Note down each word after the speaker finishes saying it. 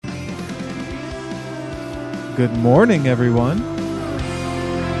Good morning, everyone.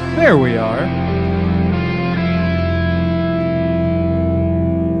 There we are.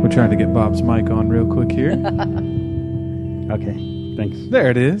 We're trying to get Bob's mic on real quick here. Okay, thanks.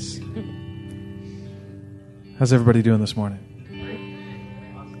 There it is. How's everybody doing this morning?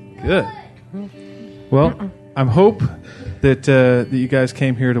 Good. Well, I hope that you guys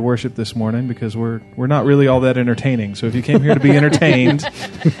came here to worship this morning because we're not really all that entertaining. So if you came here to be entertained,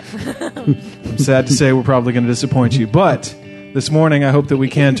 I'm sad to say we're probably going to disappoint you. But this morning, I hope that we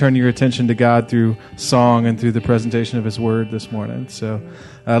can turn your attention to God through song and through the presentation of His Word this morning. So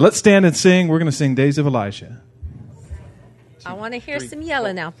let's stand and sing. We're going to sing Days of Elijah. I want to hear some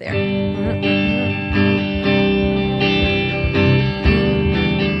yelling out there.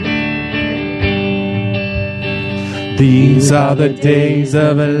 These are the days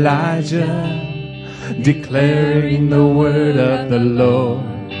of Elijah, declaring the word of the Lord.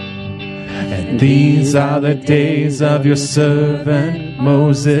 And these are the days of your servant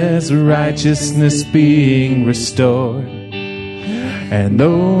Moses, righteousness being restored. And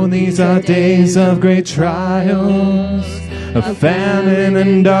though these are days of great trials, of famine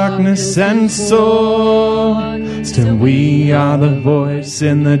and darkness and sword, still we are the voice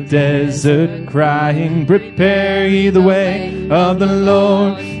in the desert crying, prepare ye the way of the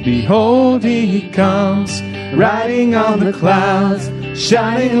Lord. Behold, He comes, riding on the clouds,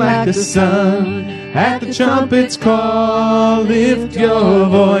 shining like the sun. At the trumpet's call, lift your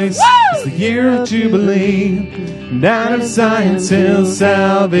voice. It's the year of Jubilee. Down of Zion's hill,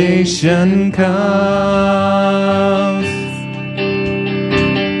 salvation comes.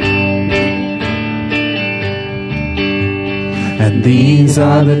 And these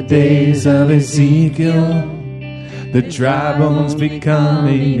are the days of Ezekiel, the dry bones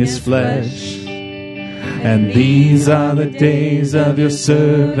becoming His flesh. And these are the days of your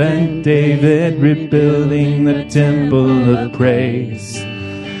servant David, rebuilding the temple of praise.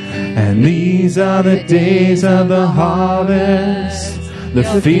 And these are the days of the harvest, the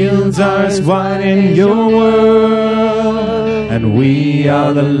fields are as white in your world. And we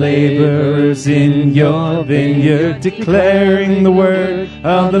are the laborers in your vineyard, declaring the word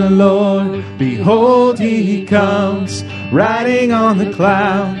of the Lord. Behold, He comes, riding on the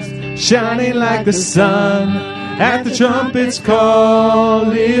clouds, shining like the sun. At the trumpet's call,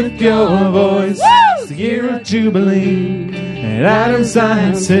 lift your voice. It's the year of Jubilee. And out of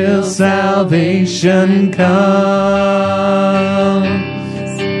Zion's hill, salvation comes.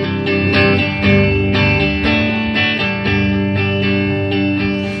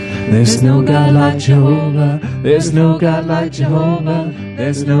 There's no God like Jehovah. There's no God like Jehovah.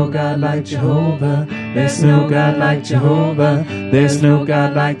 There's no God like Jehovah. There's no God like Jehovah. There's no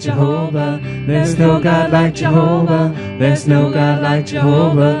God like Jehovah. There's no God like Jehovah. There's no God like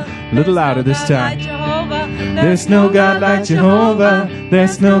Jehovah. A little louder this time. There's no God like Jehovah.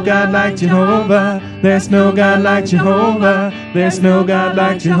 There's no God like Jehovah. There's no God like Jehovah. There's no God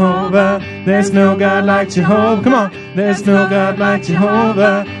like Jehovah. There's no God like Jehovah. Come on. There's no God like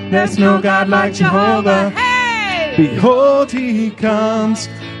Jehovah. There's no God like Jehovah. Hey! Behold, He comes,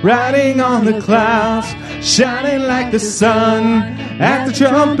 riding on the clouds, shining like the sun. At the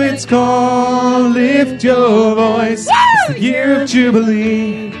trumpet's call, lift your voice. It's the year of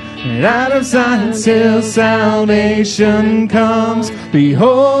Jubilee. And out of Zion's hill, salvation comes.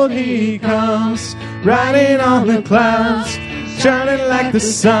 Behold, He comes, riding on the clouds, shining like the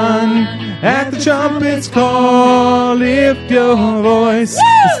sun. At the trumpet's call, lift your voice.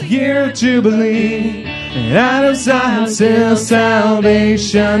 It's the year of Jubilee. And out of Zion's hill,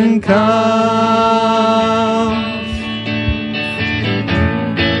 salvation comes.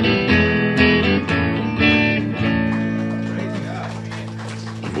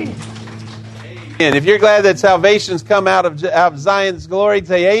 And if you're glad that salvation's come out of Zion's glory,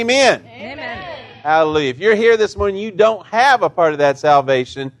 say amen. Amen. Hallelujah. If you're here this morning, you don't have a part of that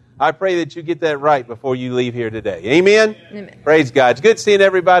salvation, I pray that you get that right before you leave here today. Amen? Amen. Praise God. It's good seeing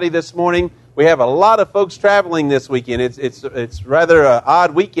everybody this morning. We have a lot of folks traveling this weekend. It's rather an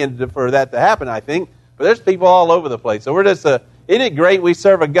odd weekend for that to happen, I think. But there's people all over the place. So we're just, isn't it great we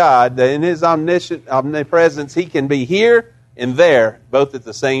serve a God that in His omnipresence, He can be here and there both at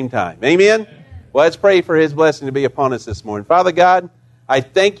the same time. Amen? Well, let's pray for His blessing to be upon us this morning. Father God, I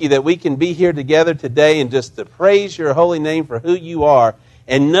thank You that we can be here together today and just to praise Your holy name for who You are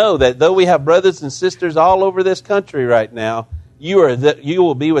and know that though we have brothers and sisters all over this country right now, You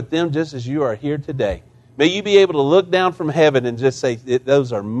will be with them just as You are here today. May You be able to look down from heaven and just say,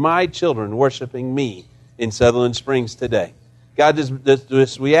 those are my children worshiping Me in Sutherland Springs today. God,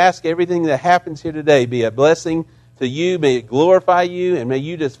 just we ask everything that happens here today be a blessing to You. May it glorify You, and may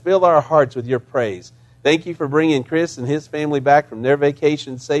You just fill our hearts with Your praise. Thank you for bringing Chris and his family back from their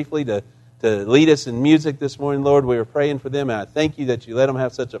vacation safely to lead us in music this morning, Lord. We were praying for them, and I thank you that you let them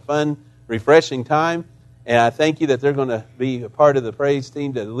have such a fun, refreshing time. And I thank you that they're going to be a part of the praise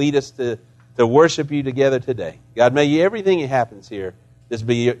team to lead us to worship you together today. God, may everything that happens here just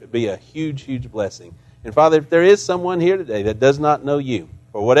be a huge, huge blessing. And Father, if there is someone here today that does not know you,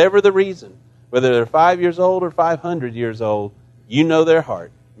 for whatever the reason, whether they're 5 years old or 500 years old, you know their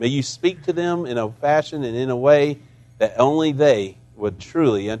heart. May you speak to them in a fashion and in a way that only they would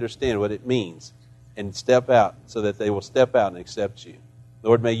truly understand what it means and step out so that they will step out and accept you.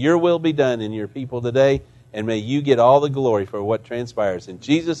 Lord, may your will be done in your people today, and may you get all the glory for what transpires. In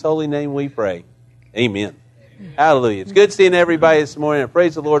Jesus' holy name we pray. Amen. Hallelujah. It's good seeing everybody this morning. I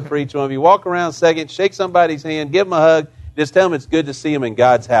praise the Lord for each one of you. Walk around a second, shake somebody's hand, give them a hug. Just tell them it's good to see them in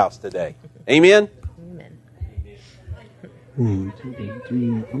God's house today. Amen? Amen. 1, 2,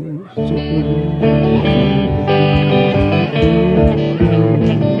 3, 4.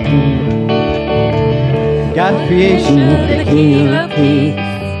 God creation, the King of Kings,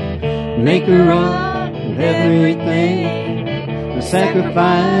 maker of everything. The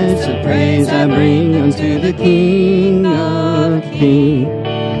sacrifice of praise I bring unto the King of Kings.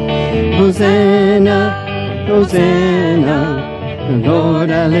 Hosanna, Hosanna, Lord,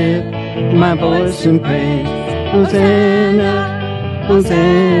 I lift my voice in praise. Hosanna,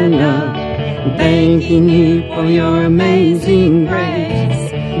 Hosanna, thanking you for your amazing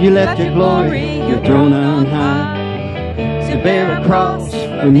grace. You left your glory, your throne on high, to bear a cross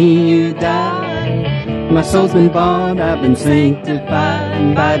for me you died. My soul's been bought, I've been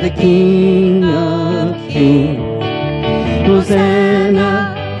sanctified by the King of Kings.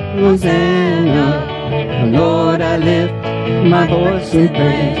 Hosanna, Hosanna, Lord, I lift my voice in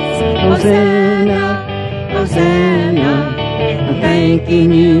praise. Hosanna, Hosanna, I'm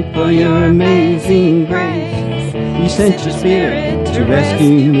thanking you for your amazing grace. You sent your Spirit to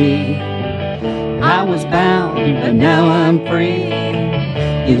rescue me. I was bound, but now I'm free.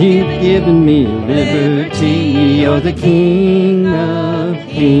 You've given me liberty. You're the King of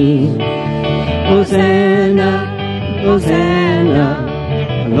Kings. Hosanna, Hosanna,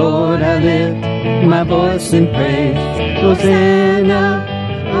 Lord, I lift my voice in praise. Hosanna,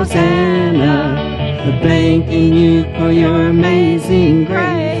 Hosanna, thanking you for your amazing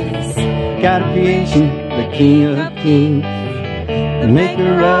grace. God of creation, the King of Kings, the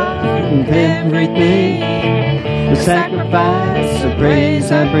maker of everything. The sacrifice of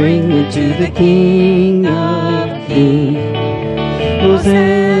praise I bring to the King of Kings.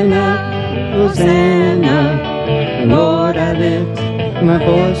 Hosanna, Hosanna, Lord, I lift my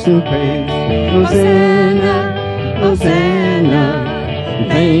voice in praise. Hosanna, Hosanna,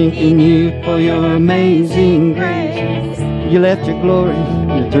 thanking you for your amazing grace. You left your glory,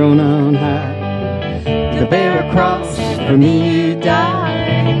 your throne on high, to bear a cross for me you died.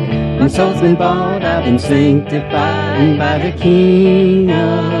 My soul's been bought, I've been sanctified by the King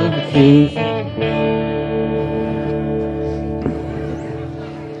of Kings.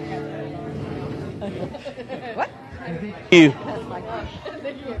 What? You.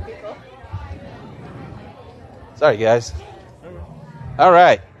 Sorry, guys. All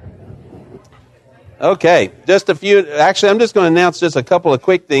right. Okay, just a few. Actually, I'm just going to announce just a couple of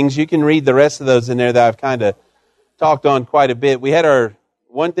quick things. You can read the rest of those in there that I've kind of talked on quite a bit. We had our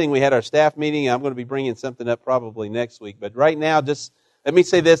staff meeting. I'm going to be bringing something up probably next week. But right now, just let me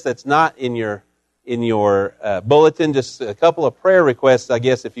say this that's not in your bulletin. Just a couple of prayer requests, I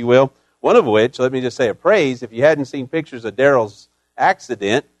guess, if you will. One of which, let me just say a praise. If you hadn't seen pictures of Daryl's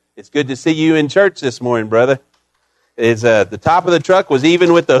accident, it's good to see you in church this morning, brother. The top of the truck was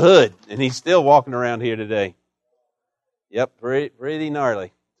even with the hood, and he's still walking around here today. Yep, pretty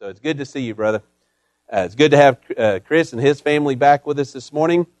gnarly. So it's good to see you, brother. It's good to have Chris and his family back with us this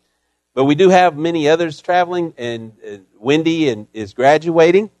morning. But we do have many others traveling, and Wendy is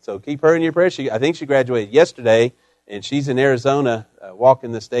graduating, so keep her in your prayers. I think she graduated yesterday, and she's in Arizona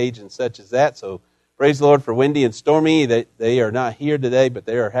walking the stage and such as that. So praise the Lord for Wendy and Stormy. They are not here today, but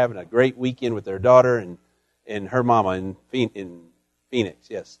they are having a great weekend with their daughter and her mama in Phoenix.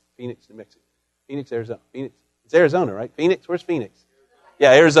 Yes, Phoenix, New Mexico. Phoenix, Arizona. Phoenix. It's Arizona, right? Phoenix? Where's Phoenix?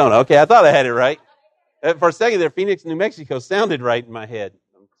 Yeah, Arizona. Okay, I thought I had it right. For a second there, Phoenix, New Mexico sounded right in my head.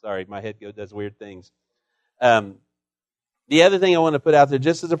 I'm sorry, my head does weird things. The other thing I want to put out there,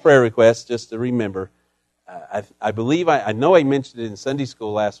 just as a prayer request, just to remember, I believe, I know I mentioned it in Sunday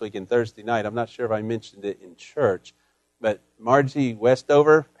school last week and Thursday night. I'm not sure if I mentioned it in church, but Margie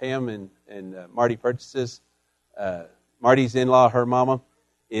Westover, Pam and Marty Purchases, Marty's in-law, her mama,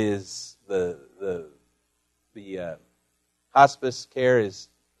 is the hospice care is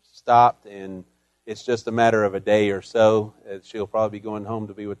stopped, and It's just a matter of a day or so. She'll probably be going home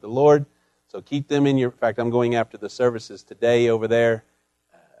to be with the Lord. So keep them in your... In fact, I'm going after the services today over there.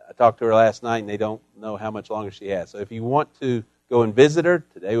 I talked to her last night, and they don't know how much longer she has. So if you want to go and visit her,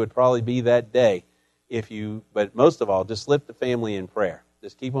 today would probably be that day. But most of all, just lift the family in prayer.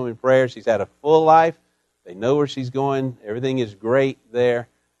 Just keep them in prayer. She's had a full life. They know where she's going. Everything is great there.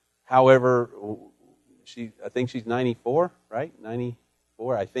 However, I think she's 94, right?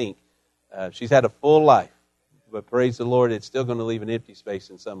 94, I think. She's had a full life. But praise the Lord, it's still going to leave an empty space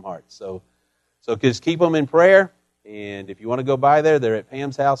in some hearts. So just keep them in prayer. And if you want to go by there, they're at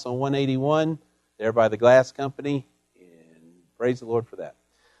Pam's house on 181, there by the glass company. And praise the Lord for that.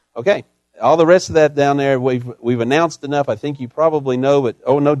 Okay, all the rest of that down there, we've announced enough. I think you probably know, but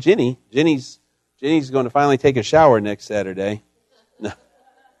Jenny's going to finally take a shower next Saturday. No,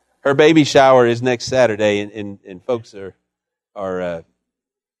 her baby shower is next Saturday, and folks are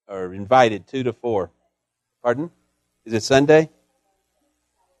invited 2 to 4. Pardon? Is it Sunday?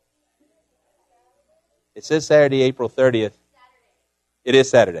 It says Saturday, April 30th. It is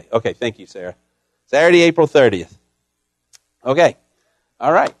Saturday. Okay, thank you, Sarah. Saturday, April 30th. Okay.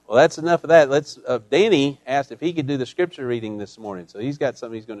 All right. Well, that's enough of that. Danny asked if he could do the scripture reading this morning, so he's got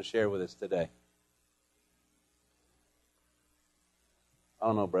something he's going to share with us today. I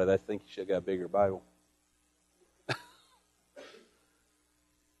don't know, brother. I think you should have got a bigger Bible.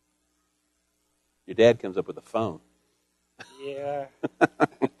 Your dad comes up with a phone. Yeah.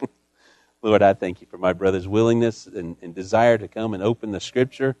 Lord, I thank you for my brother's willingness and desire to come and open the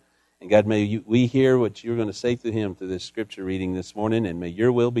Scripture. And God, may we hear what you're going to say to him through this Scripture reading this morning, and may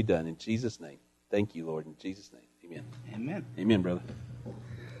your will be done in Jesus' name. Thank you, Lord, in Jesus' name. Amen. Amen. Amen, brother.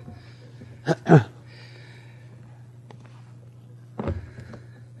 I'm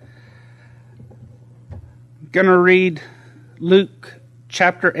going to read Luke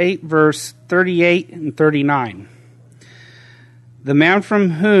chapter 8, verse 38 and 39. The man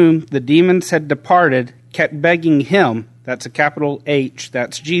from whom the demons had departed kept begging him, that's a capital H,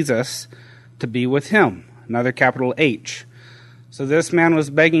 that's Jesus, to be with him, another capital H. So this man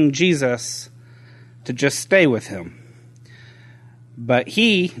was begging Jesus to just stay with him. But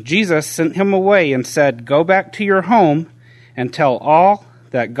Jesus, sent him away and said, "Go back to your home and tell all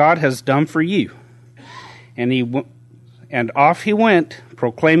that God has done for you." And off he went,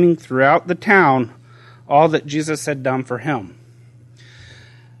 proclaiming throughout the town all that Jesus had done for him.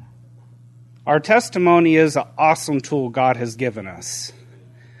 Our testimony is an awesome tool God has given us.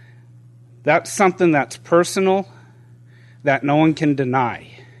 That's something that's personal, that no one can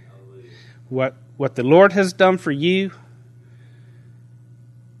deny. What the Lord has done for you,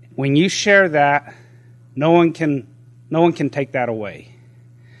 when you share that, no one can take that away.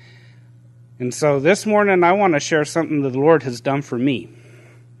 And so this morning I want to share something that the Lord has done for me.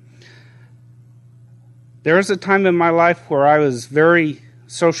 There was a time in my life where I was very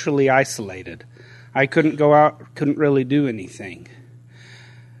socially isolated. I couldn't go out, couldn't really do anything.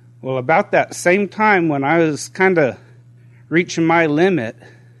 Well, about that same time when I was kind of reaching my limit,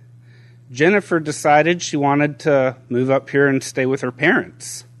 Jennifer decided she wanted to move up here and stay with her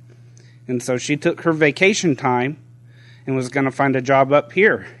parents. And so she took her vacation time and was going to find a job up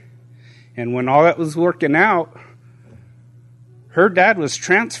here. And when all that was working out, her dad was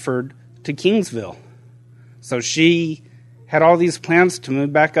transferred to Kingsville. So she had all these plans to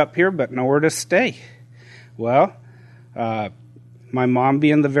move back up here, but nowhere to stay. Well, my mom,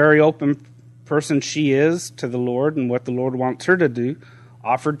 being the very open person she is to the Lord and what the Lord wants her to do,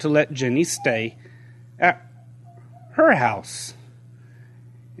 offered to let Jenny stay at her house.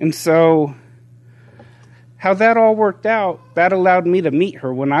 And so how that all worked out, that allowed me to meet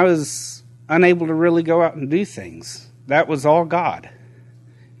her when I was unable to really go out and do things. That was all God,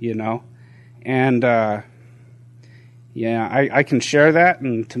 you know. And I can share that,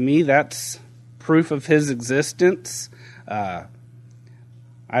 and to me that's proof of his existence. I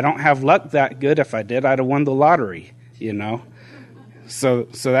don't have luck that good. If I did, I'd have won the lottery, you know. So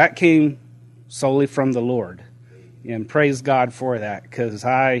that came solely from the Lord. And praise God for that, because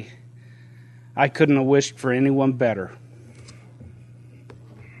I couldn't have wished for anyone better.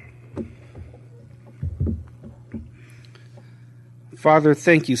 Father,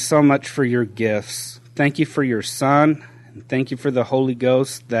 thank you so much for your gifts. Thank you for your Son, and thank you for the Holy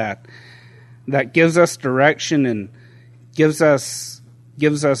Ghost that gives us direction and gives us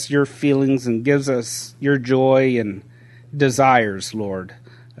your feelings and gives us your joy and desires, Lord.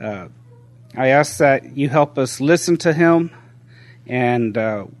 I ask that you help us listen to him, and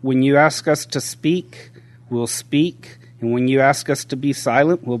when you ask us to speak, we'll speak, and when you ask us to be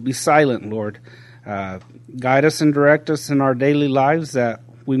silent, we'll be silent, Lord. Guide us and direct us in our daily lives that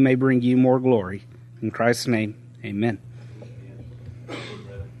we may bring you more glory. In Christ's name, amen.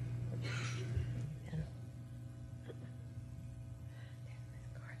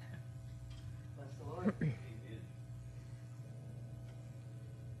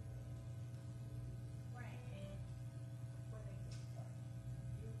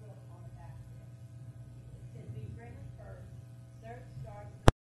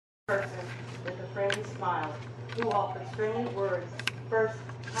 Person with a friendly smile who offers friendly words. First,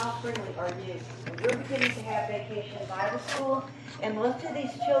 how friendly are you? We're beginning to have Vacation Bible School, and most of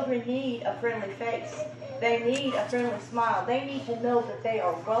these children need a friendly face. They need a friendly smile. They need to know that they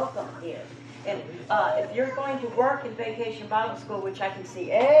are welcome here. And if you're going to work in Vacation Bible School, which I can see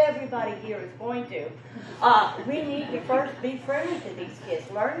everybody here is going to, we need to first be friendly to these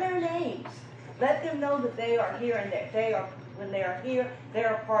kids. Learn their names. Let them know that they are here and that they are. When they are here,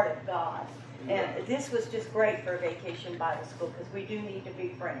 they're a part of God. And this was just great for Vacation Bible School because we do need to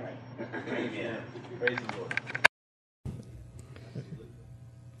be friendly. Amen. Praise the Lord.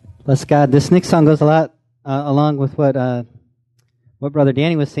 Bless God. This next song goes a lot along with what Brother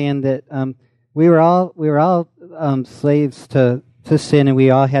Danny was saying, that we were all slaves to sin, and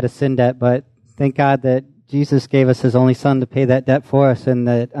we all had a sin debt. But thank God that Jesus gave us His only Son to pay that debt for us, and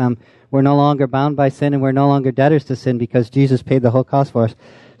that we're no longer bound by sin, and we're no longer debtors to sin because Jesus paid the whole cost for us.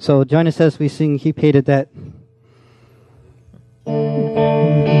 So join us as we sing He Paid a Debt.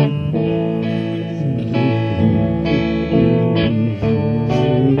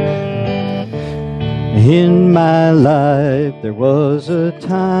 In my life there was a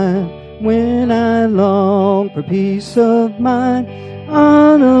time when I longed for peace of mind,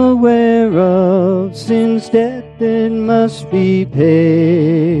 unaware of sin's debt that must be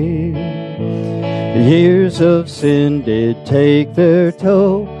paid. The years of sin did take their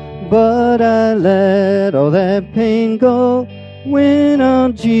toll, but I let all that pain go when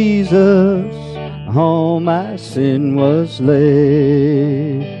on Jesus all my sin was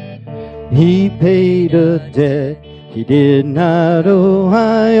laid. He paid a debt He did not owe.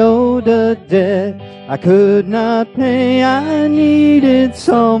 I owed a debt I could not pay. I needed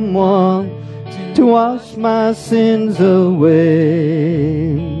someone to wash my sins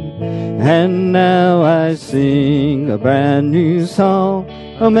away. And now I sing a brand new song,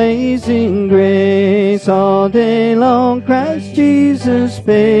 Amazing Grace. All day long Christ Jesus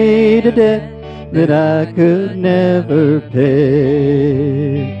paid a debt that I could never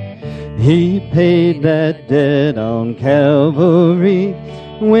pay. He paid that debt on Calvary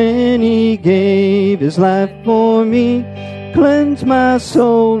when He gave His life for me, cleansed my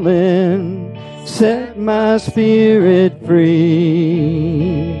soul and set my spirit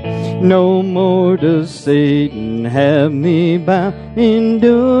free. No more does Satan have me bound,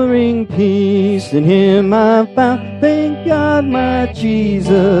 enduring peace in Him I found. Thank God my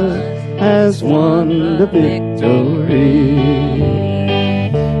Jesus has won the victory.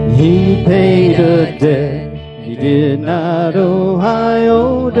 He paid a debt He did not owe. I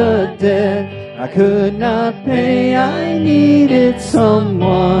owed a debt I could not pay. I needed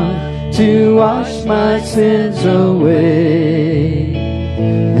someone to wash my sins away.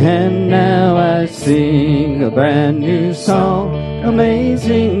 And now I sing a brand new song,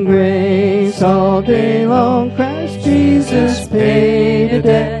 Amazing Grace. All day long Christ Jesus paid a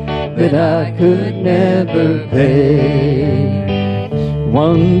debt that I could never pay.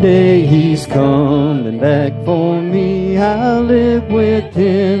 One day He's coming back for me. I'll live with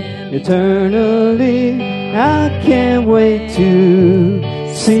Him eternally. I can't wait to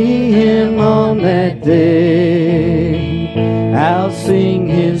see Him on that day. I'll sing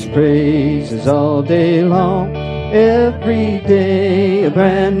His praises all day long, every day a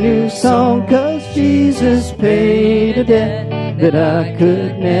brand new song, 'cause Jesus paid a debt that I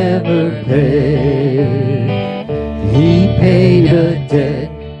could never pay. He paid a debt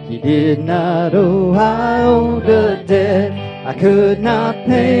He did not owe. I owed a debt I could not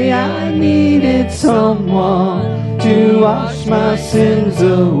pay. I needed someone to wash my sins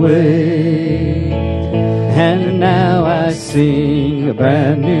away. And now I sing a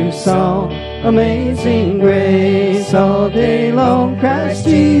brand new song, Amazing Grace. All day long Christ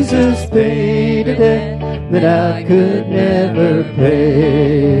Jesus paid a debt that I could never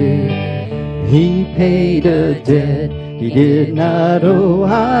pay. He paid a debt He did not owe.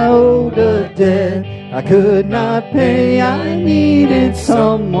 I owed a debt I could not pay. I needed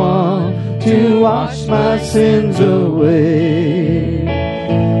someone to wash my sins away.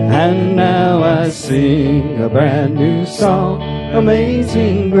 And now I sing a brand new song,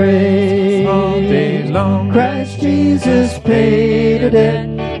 Amazing Grace. All day long Christ Jesus paid a debt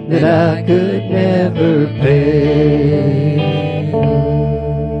that I could never pay.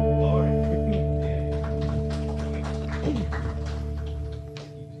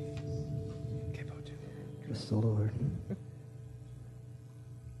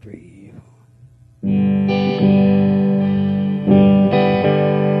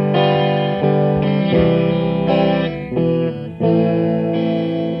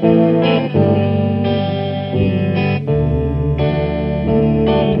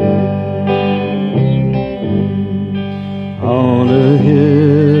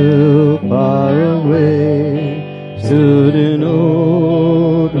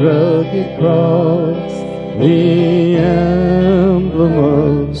 cross, the emblem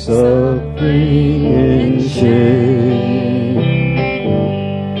of suffering and shame.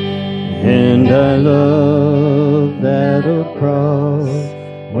 And I love that old cross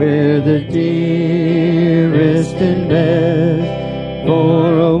where the dearest and best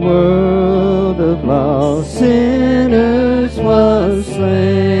for a world of lost sinners was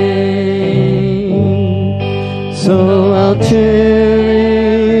slain. So I'll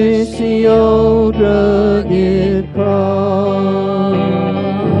cherish the old rugged cross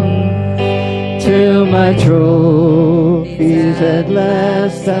till my trophies at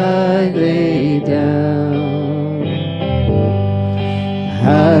last I lay down.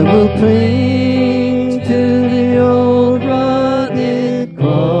 I will cling to the old rugged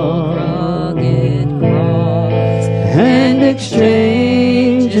cross and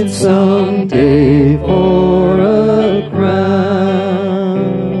exchange it someday for a crown.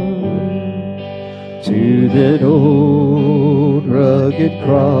 To that old rugged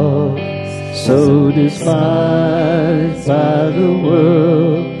cross, so despised by the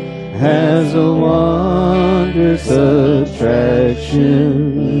world, has a wondrous attraction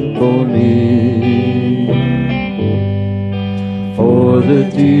for me. For the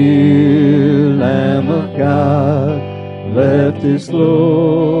dear Lamb of God left His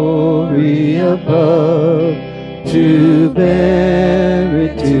glory above to bear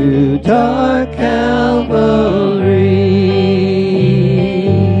it to dark Calvary.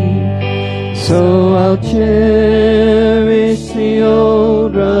 So I'll cherish the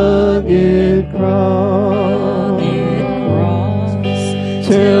old rugged cross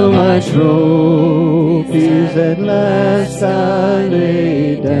till my trophies at last I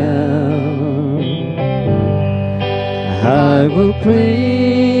lay down. I will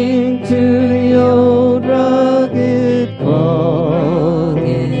cling to the old rugged cross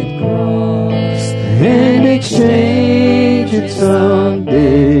and exchange it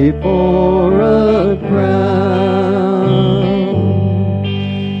someday for a crown.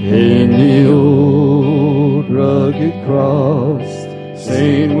 In the old rugged cross,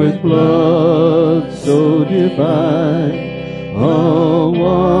 stained with blood so divine, a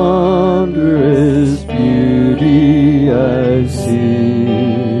wondrous beauty I see.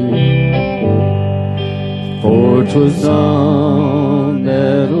 For 'twas on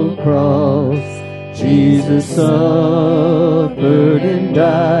that old cross Jesus suffered and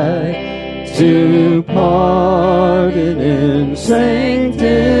died to pardon and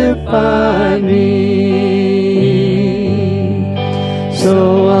sanctify me. So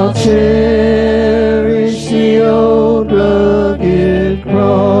I'll cherish the old rugged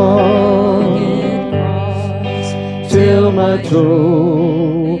cross till my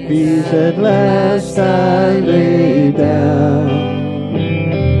trophies at last I lay down.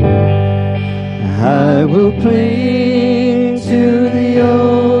 I will cling to the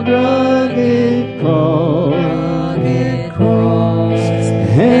old rugged cross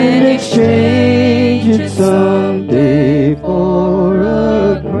and exchange it someday for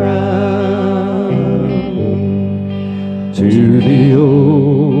a crown. To the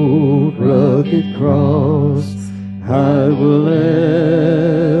old rugged cross I will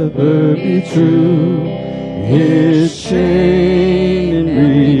ever be true, His shame and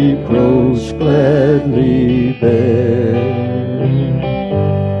reproach gladly bear.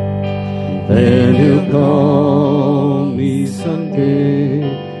 Then He'll call me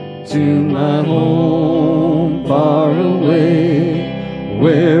someday to my home far away,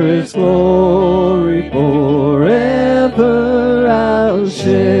 where His glory forever I'll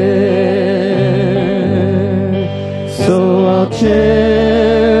share. So I'll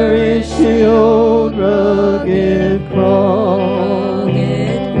cherish the old rugged cross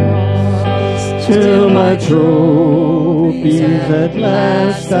till my trophies at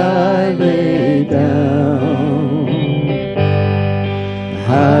last I lay down.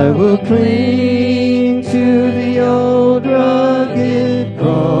 I will cling to the old rugged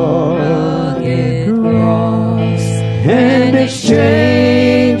cross and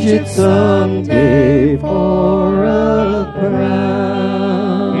exchange it someday for a crown.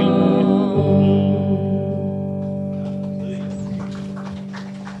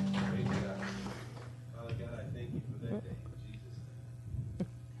 Father God, I thank you for that day. In Jesus'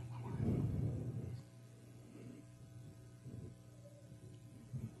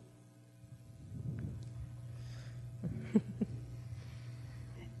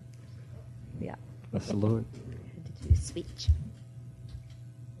 Yeah. Bless the Lord. To do speech.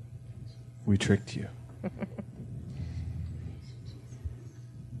 We tricked you.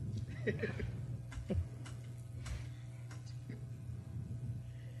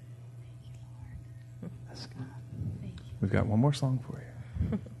 we've got one more song for you.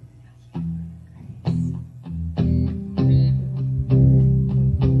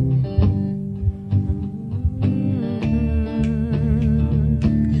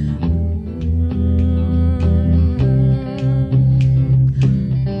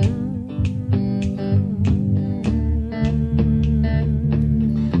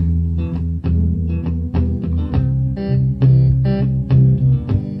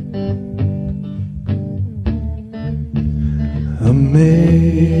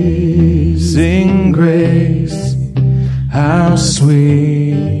 Amazing grace, how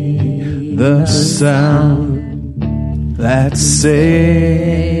sweet the sound that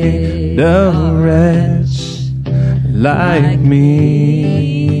saved a wretch like me.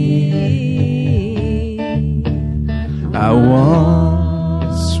 I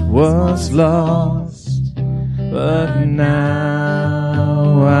once was lost, but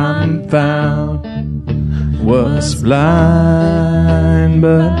now I'm found. Was blind,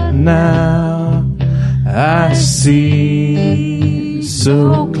 but now I see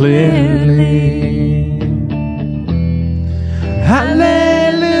so clearly.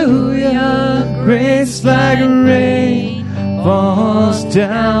 Hallelujah, grace like rain falls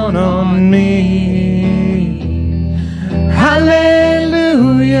down on me.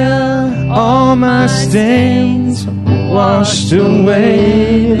 Hallelujah, all my stains washed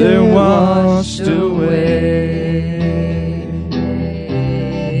away, they're washed away.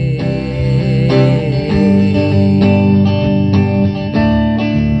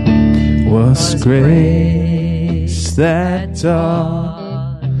 Was grace that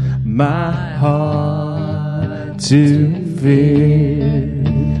taught my heart to fear,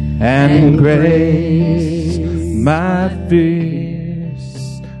 and grace my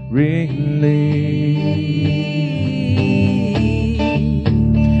fears relieve.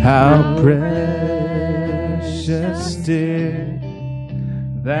 How precious did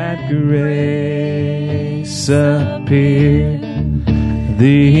that grace appear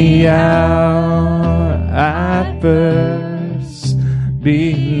the hour I first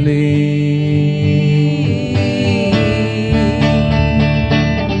believed.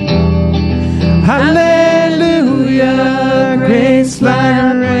 Hallelujah, grace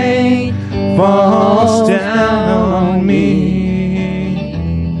like rain falls down on me.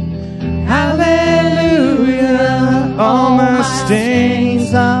 Hallelujah, all my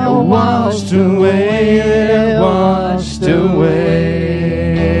stains are washed away, washed away.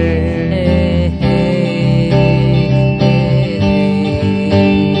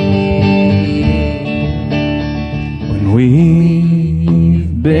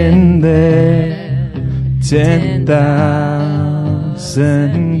 We've been there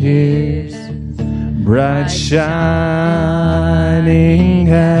 10,000 years, bright shining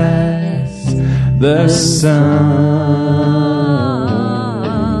as the sun.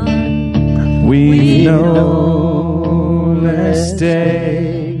 We know less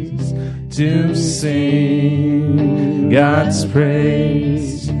days to sing God's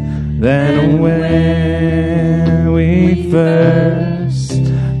praise than when we first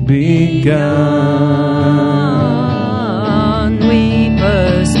begun. We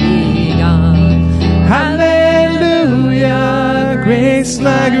first begun. Hallelujah, grace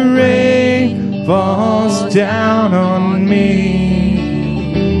like rain falls down on me.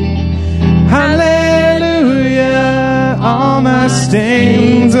 Hallelujah, all my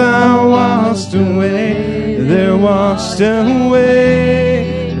stains are washed away, they're washed away.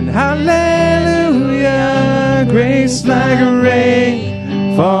 Hallelujah, grace like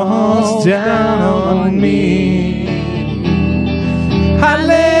rain falls down on me.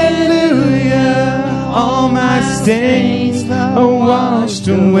 Hallelujah, all my stains are washed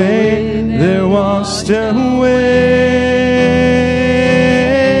away, they're washed away.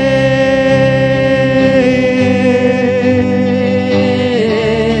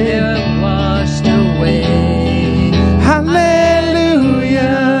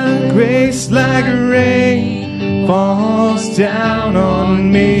 Like rain falls down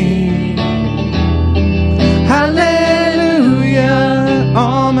on me. Hallelujah,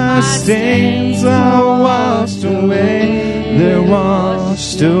 all my stains are washed away, they're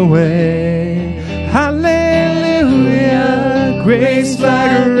washed away. Hallelujah, grace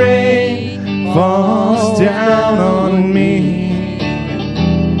like rain falls down on me.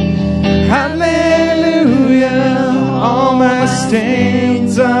 Hallelujah, all my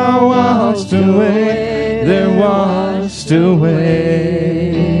stains are washed away, they're washed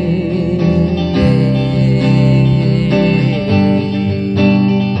away.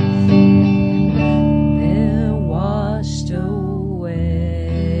 They're washed away.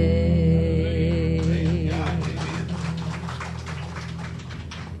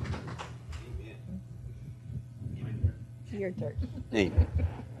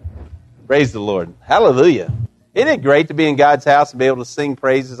 Praise the Lord. Hallelujah. Isn't it great to be in God's house and be able to sing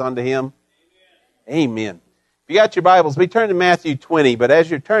praises unto Him? Amen. If you got your Bibles, we turn to Matthew 20, but as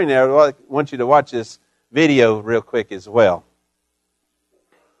you're turning there, I want you to watch this video real quick as well.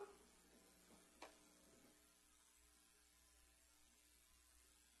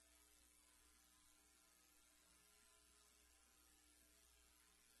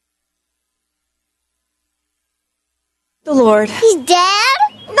 The Lord. He's dead?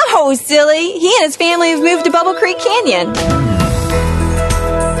 No, silly. He and his family have moved to Bubble Creek Canyon.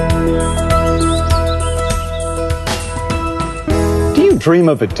 Do you dream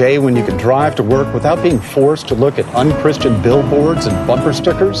of a day when you can drive to work without being forced to look at unchristian billboards and bumper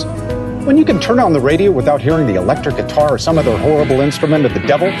stickers? When you can turn on the radio without hearing the electric guitar or some other horrible instrument of the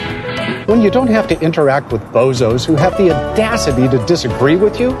devil? When you don't have to interact with bozos who have the audacity to disagree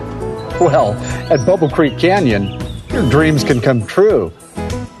with you? Well, at Bubble Creek Canyon, your dreams can come true.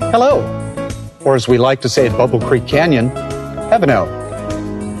 Hello. Or as we like to say at Bubble Creek Canyon, heaven-o.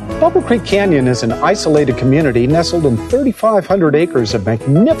 Bubble Creek Canyon is an isolated community nestled in 3,500 acres of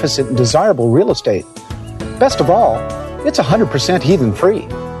magnificent and desirable real estate. Best of all, it's 100% heathen-free.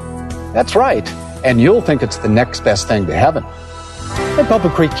 That's right, and you'll think it's the next best thing to heaven. At Bubble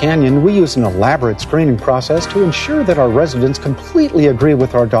Creek Canyon, we use an elaborate screening process to ensure that our residents completely agree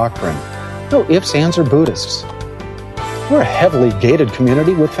with our doctrine. No ifs, ands, or Buddhists. We're a heavily gated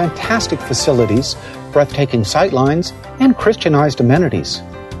community with fantastic facilities, breathtaking sightlines, and Christianized amenities.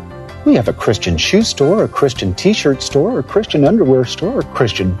 We have a Christian shoe store, a Christian t-shirt store, a Christian underwear store, a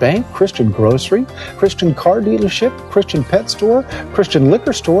Christian bank, Christian grocery, Christian car dealership, Christian pet store, Christian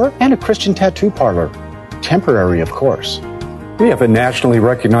liquor store, and a Christian tattoo parlor. Temporary, of course. We have a nationally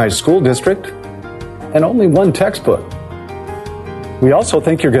recognized school district and only one textbook. We also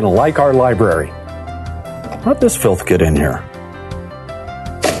think you're going to like our library. How'd this filth get in here?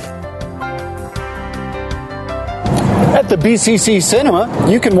 At the BCC Cinema,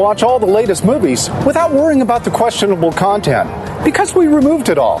 you can watch all the latest movies without worrying about the questionable content, because we removed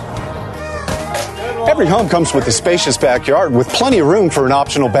it all. Every home comes with a spacious backyard with plenty of room for an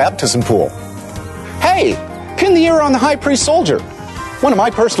optional baptism pool. Hey, pin the ear on the High Priest Soldier, one of my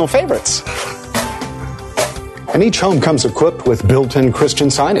personal favorites. And each home comes equipped with built-in Christian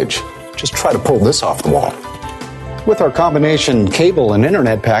signage. Just try to pull this off the wall. With our combination cable and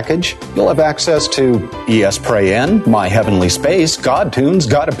internet package, you'll have access to ESPN, My Heavenly Space, GodTunes,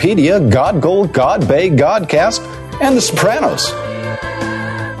 Godopedia, GodGold, GodBay, Godcast, and The Sopranos.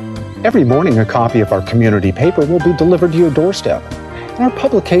 Every morning, a copy of our community paper will be delivered to your doorstep. And our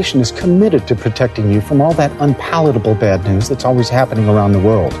publication is committed to protecting you from all that unpalatable bad news that's always happening around the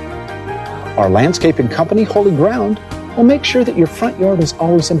world. Our landscaping company, Holy Ground, will make sure that your front yard is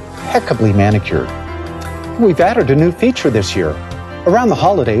always impeccably manicured. We've added a new feature this year. Around the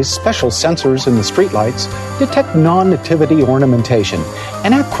holidays, special sensors in the streetlights detect non-nativity ornamentation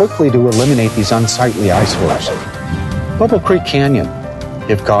and act quickly to eliminate these unsightly eyesores. Bubble Creek Canyon.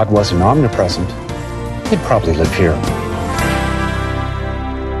 If God wasn't omnipresent, he'd probably live here.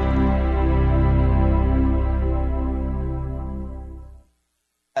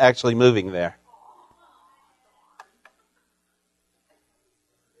 Actually moving there.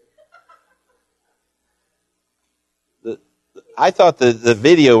 I thought the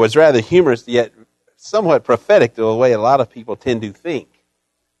video was rather humorous, yet somewhat prophetic to the way a lot of people tend to think.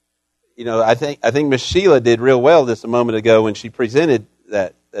 You know, I think Miss Sheila did real well just a moment ago when she presented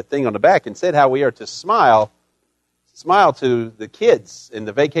that thing on the back and said how we are to smile to the kids in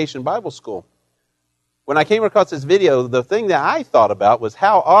the Vacation Bible School. When I came across this video, the thing that I thought about was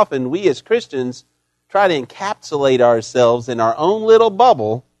how often we as Christians try to encapsulate ourselves in our own little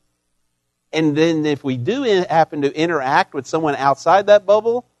bubble. And then if we do happen to interact with someone outside that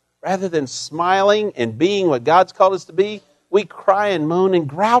bubble, rather than smiling and being what God's called us to be, we cry and moan and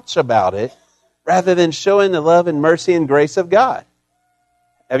grouch about it rather than showing the love and mercy and grace of God.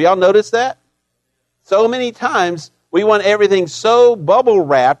 Have y'all noticed that? So many times we want everything so bubble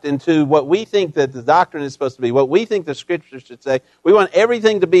wrapped into what we think that the doctrine is supposed to be, what we think the Scripture should say. We want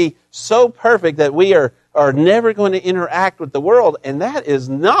everything to be so perfect that we are never going to interact with the world, and that is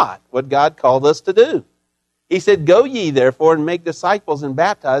not what God called us to do. He said, "Go ye therefore and make disciples and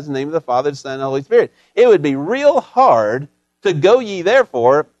baptize in the name of the Father, the Son, and the Holy Spirit." It would be real hard to go ye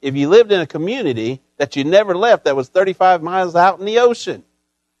therefore if you lived in a community that you never left that was 35 miles out in the ocean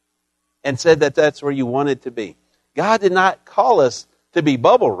and said that that's where you wanted to be. God did not call us to be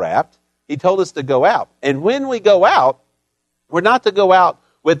bubble wrapped. He told us to go out. And when we go out, we're not to go out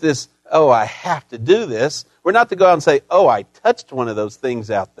with this, "Oh, I have to do this." We're not to go out and say, "Oh, I touched one of those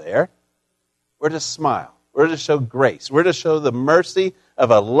things out there." We're to smile. We're to show grace. We're to show the mercy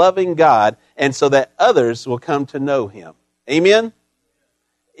of a loving God, and so that others will come to know Him. Amen?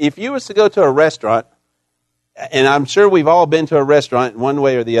 If you was to go to a restaurant, and I'm sure we've all been to a restaurant in one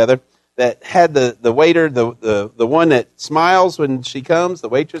way or the other, that had the waiter, the one that smiles when she comes, the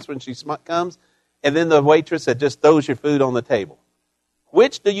waitress when she comes, and then the waitress that just throws your food on the table.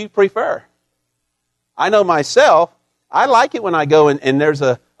 Which do you prefer? I know myself, I like it when I go and there's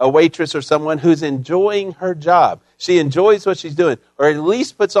a waitress or someone who's enjoying her job. She enjoys what she's doing, or at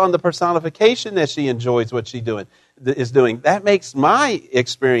least puts on the personification that she enjoys what she is doing. That makes my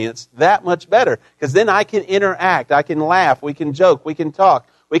experience that much better, because then I can interact, I can laugh, we can joke, we can talk,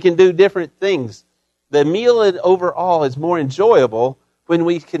 we can do different things. The meal overall is more enjoyable when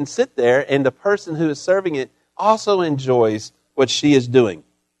we can sit there and the person who is serving it also enjoys what she is doing.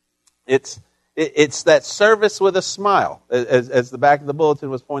 It's that service with a smile, as the back of the bulletin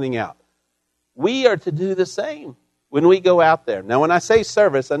was pointing out. We are to do the same when we go out there. Now, when I say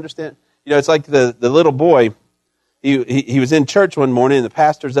service, understand, it's like the little boy. He was in church one morning, and the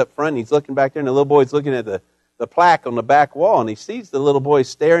pastor's up front, and he's looking back there, and the little boy's looking at the plaque on the back wall, and he sees the little boy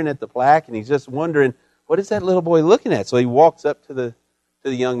staring at the plaque, and he's just wondering, what is that little boy looking at? So he walks up to the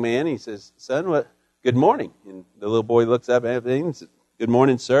young man, and he says, "Son, good morning." And the little boy looks up at him and says, "Good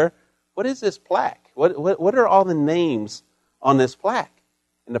morning, sir. What is this plaque? What are all the names on this plaque?"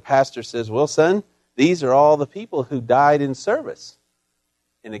 And the pastor says, "Well, son, these are all the people who died in service."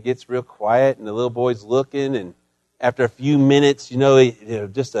 And it gets real quiet, and the little boy's looking, and after a few minutes,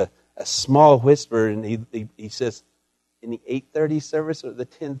 just a small whisper, and he says, "In the 8:30 service or the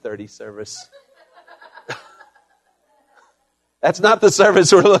 10:30 service?" That's not the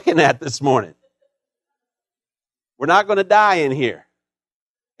service we're looking at this morning. We're not going to die in here.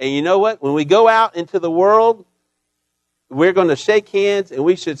 And you know what? When we go out into the world, we're going to shake hands, and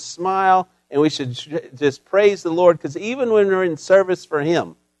we should smile, and we should just praise the Lord, because even when we're in service for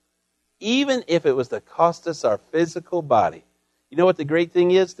Him, even if it was to cost us our physical body, you know what the great thing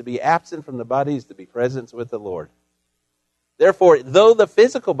is? To be absent from the body is to be present with the Lord. Therefore, though the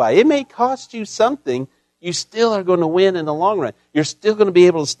physical body, it may cost you something, you still are going to win in the long run. You're still going to be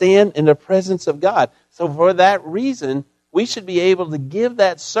able to stand in the presence of God. So for that reason, we should be able to give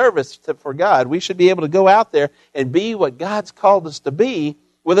that service for God. We should be able to go out there and be what God's called us to be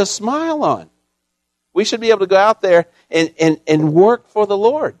with a smile on. We should be able to go out there and work for the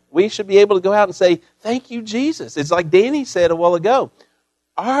Lord. We should be able to go out and say, "Thank you, Jesus." It's like Danny said a while ago.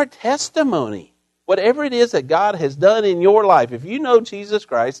 Our testimony, whatever it is that God has done in your life, if you know Jesus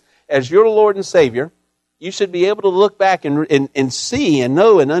Christ as your Lord and Savior, you should be able to look back and see and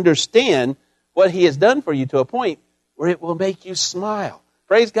know and understand what He has done for you to a point where it will make you smile.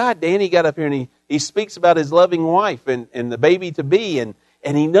 Praise God, Danny got up here and he speaks about his loving wife and the baby to be, and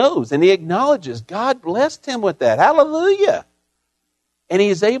he knows and he acknowledges God blessed him with that. Hallelujah. And he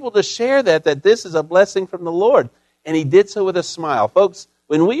is able to share that this is a blessing from the Lord. And he did so with a smile. Folks,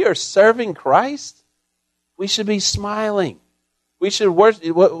 when we are serving Christ, we should be smiling. We should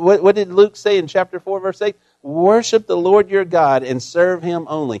worship. What did Luke say in chapter 4, verse 8? Worship the Lord your God and serve Him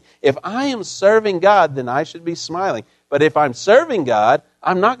only. If I am serving God, then I should be smiling. But if I'm serving God,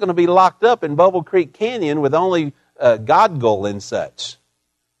 I'm not going to be locked up in Bubble Creek Canyon with only Godgul and such.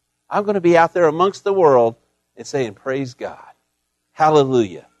 I'm going to be out there amongst the world and saying, "Praise God.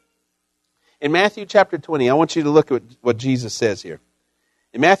 Hallelujah." In Matthew chapter 20, I want you to look at what Jesus says here.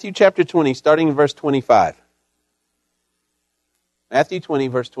 In Matthew chapter 20, starting in verse 25. Matthew 20,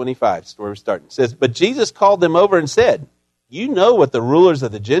 verse 25, is where we're starting. It says, "But Jesus called them over and said, you know that the rulers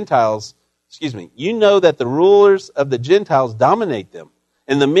of the Gentiles dominate them,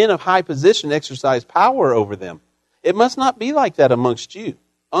 and the men of high position exercise power over them. It must not be like that amongst you.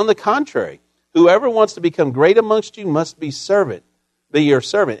 On the contrary, whoever wants to become great amongst you must be your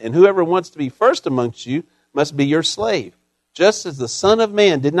servant, and whoever wants to be first amongst you must be your slave. Just as the Son of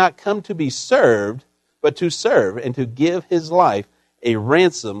Man did not come to be served, but to serve and to give His life a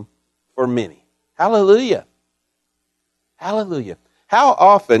ransom for many." Hallelujah. Hallelujah. How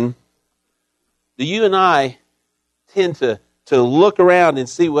often do you and I tend to look around and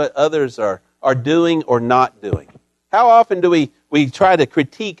see what others are doing or not doing? How often do we try to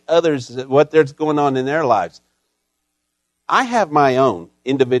critique others, what there's going on in their lives? I have my own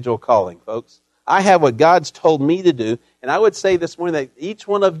individual calling, folks. I have what God's told me to do, and I would say this morning that each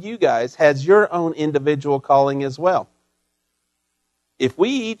one of you guys has your own individual calling as well. If we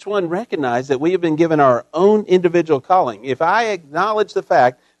each one recognize that we have been given our own individual calling, if I acknowledge the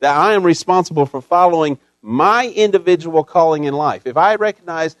fact that I am responsible for following my individual calling in life, if I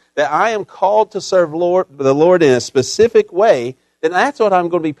recognize that I am called to serve the Lord in a specific way, then that's what I'm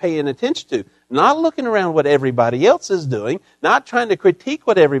going to be paying attention to. Not looking around what everybody else is doing, not trying to critique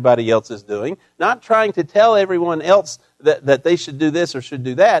what everybody else is doing, not trying to tell everyone else that they should do this or should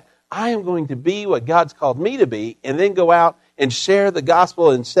do that. I am going to be what God's called me to be, and then go out and share the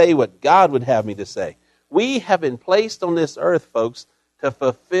gospel and say what God would have me to say. We have been placed on this earth, folks, to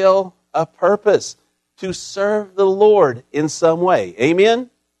fulfill a purpose, to serve the Lord in some way. Amen?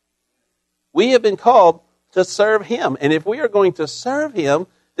 We have been called to serve Him. And if we are going to serve Him,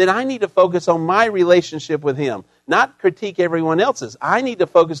 then I need to focus on my relationship with Him, not critique everyone else's. I need to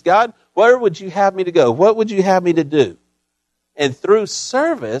focus, God, where would you have me to go? What would you have me to do? And through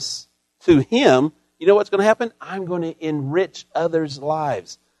service to Him, you know what's going to happen? I'm going to enrich others'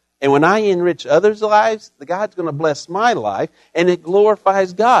 lives. And when I enrich others' lives, God's going to bless my life, and it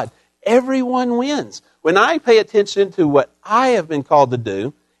glorifies God. Everyone wins. When I pay attention to what I have been called to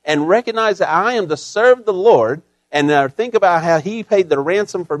do and recognize that I am to serve the Lord, and think about how He paid the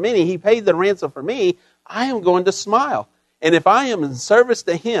ransom for many, He paid the ransom for me, I am going to smile. And if I am in service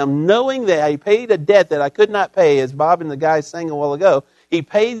to Him, knowing that He paid a debt that I could not pay, as Bob and the guys sang a while ago, He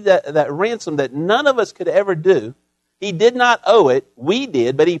paid that ransom that none of us could ever do. He did not owe it. We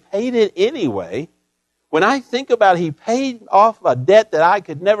did, but He paid it anyway. When I think about He paid off a debt that I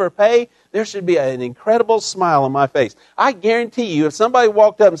could never pay, there should be an incredible smile on my face. I guarantee you, if somebody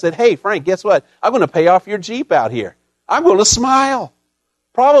walked up and said, hey, Frank, guess what? I'm going to pay off your Jeep out here. I'm going to smile.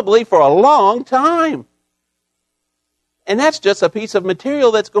 Probably for a long time. And that's just a piece of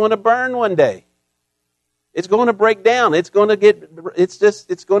material that's going to burn one day. It's going to break down. It's going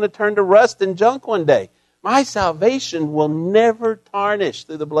to turn to rust and junk one day. My salvation will never tarnish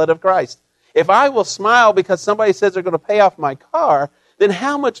through the blood of Christ. If I will smile because somebody says they're going to pay off my car, then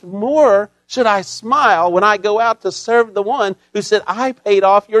how much more should I smile when I go out to serve the one who said, I paid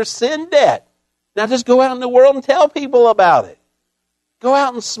off your sin debt? Now just go out in the world and tell people about it. Go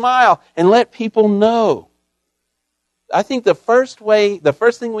out and smile and let people know. I think the first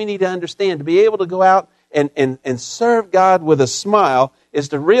thing we need to understand to be able to go out and serve God with a smile is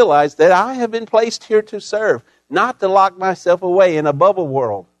to realize that I have been placed here to serve, not to lock myself away in a bubble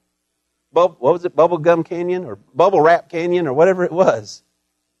world. What was it, Bubble Gum Canyon or Bubble Wrap Canyon or whatever it was.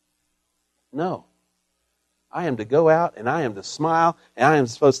 No. I am to go out and I am to smile and I am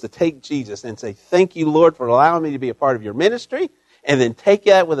supposed to take Jesus and say, thank you, Lord, for allowing me to be a part of your ministry, and then take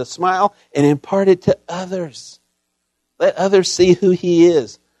that with a smile and impart it to others. Let others see who He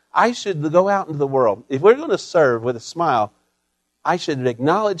is. I should go out into the world. If we're going to serve with a smile, I should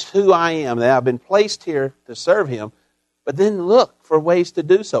acknowledge who I am, that I've been placed here to serve Him, but then look for ways to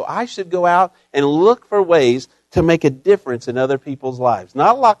do so. I should go out and look for ways to make a difference in other people's lives.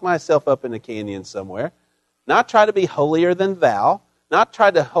 Not lock myself up in a canyon somewhere. Not try to be holier than thou. Not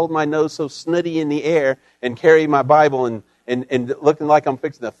try to hold my nose so snooty in the air and carry my Bible and looking like I'm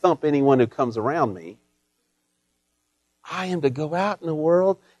fixing to thump anyone who comes around me. I am to go out in the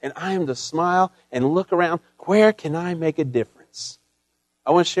world and I am to smile and look around. Where can I make a difference?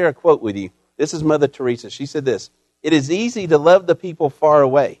 I want to share a quote with you. This is Mother Teresa. She said this: it is easy to love the people far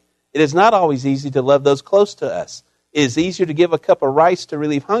away. It is not always easy to love those close to us. It is easier to give a cup of rice to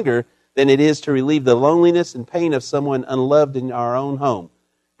relieve hunger than it is to relieve the loneliness and pain of someone unloved in our own home.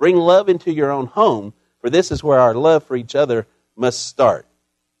 Bring love into your own home, for this is where our love for each other must start.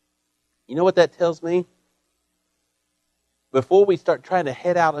 You know what that tells me? Before we start trying to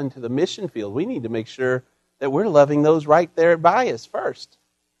head out into the mission field, we need to make sure that we're loving those right there by us first.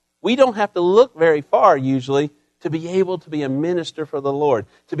 We don't have to look very far, usually, to be able to be a minister for the Lord,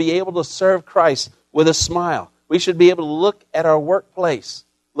 to be able to serve Christ with a smile. We should be able to look at our workplace,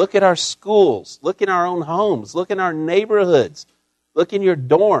 look at our schools, look in our own homes, look in our neighborhoods, look in your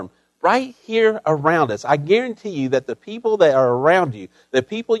dorm, right here around us. I guarantee you that the people that are around you, the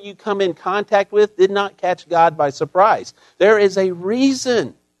people you come in contact with, did not catch God by surprise. There is a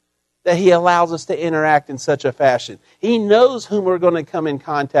reason that He allows us to interact in such a fashion. He knows whom we're going to come in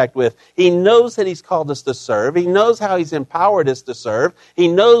contact with. He knows that He's called us to serve. He knows how He's empowered us to serve. He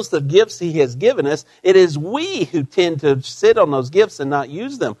knows the gifts He has given us. It is we who tend to sit on those gifts and not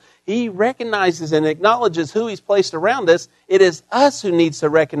use them. He recognizes and acknowledges who He's placed around us. It is us who needs to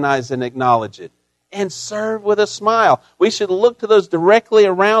recognize and acknowledge it and serve with a smile. We should look to those directly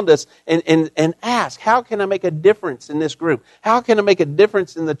around us and ask, how can I make a difference in this group? How can I make a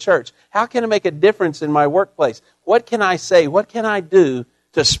difference in the church? How can I make a difference in my workplace? What can I say? What can I do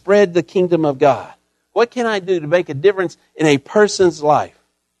to spread the kingdom of God? What can I do to make a difference in a person's life?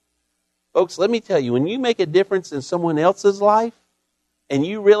 Folks, let me tell you, when you make a difference in someone else's life, and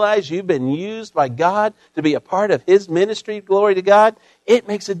you realize you've been used by God to be a part of His ministry, glory to God, it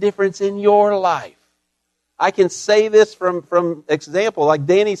makes a difference in your life. I can say this from example, like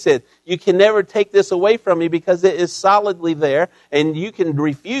Danny said, you can never take this away from me because it is solidly there, and you can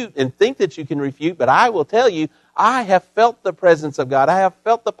refute and think that you can refute, but I will tell you, I have felt the presence of God. I have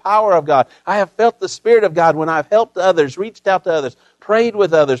felt the power of God. I have felt the Spirit of God when I've helped others, reached out to others, prayed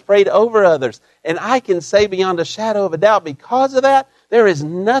with others, prayed over others. And I can say beyond a shadow of a doubt, because of that, there is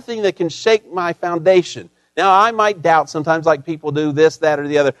nothing that can shake my foundation. Now, I might doubt sometimes, like people do, this, that, or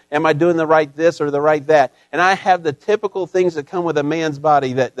the other. Am I doing the right this or the right that? And I have the typical things that come with a man's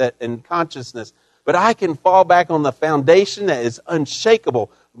body that and consciousness. But I can fall back on the foundation that is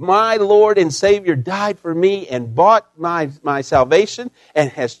unshakable. My Lord and Savior died for me and bought my salvation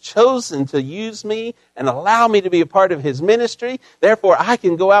and has chosen to use me and allow me to be a part of His ministry. Therefore, I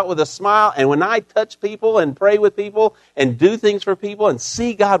can go out with a smile, and when I touch people and pray with people and do things for people and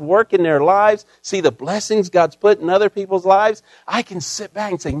see God work in their lives, see the blessings God's put in other people's lives, I can sit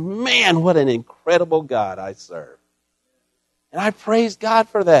back and say, man, what an incredible God I serve. And I praise God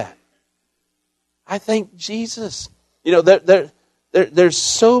for that. I thank Jesus. You know, there's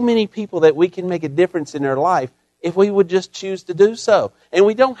so many people that we can make a difference in their life if we would just choose to do so. And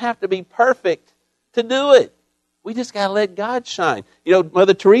we don't have to be perfect to do it. We just got to let God shine. You know,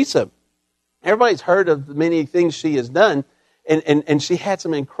 Mother Teresa, everybody's heard of the many things she has done, and she had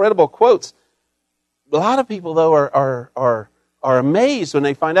some incredible quotes. A lot of people, though, are amazed when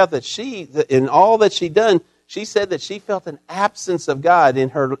they find out that in all that she done, she said that she felt an absence of God in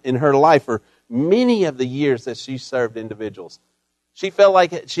her life for many of the years that she served individuals. She felt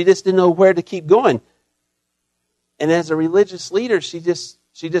like she just didn't know where to keep going. And as a religious leader, she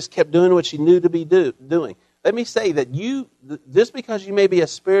just kept doing what she knew to be doing. Let me say that just because you may be a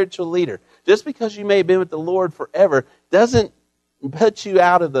spiritual leader, just because you may have been with the Lord forever, doesn't put you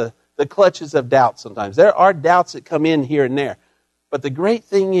out of the clutches of doubt sometimes. There are doubts that come in here and there. But the great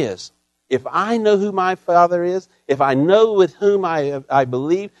thing is, if I know who my Father is, if I know with whom I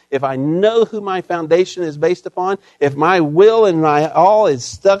believe, if I know who my foundation is based upon, if my will and my all is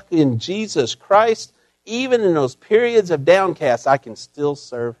stuck in Jesus Christ, even in those periods of downcast, I can still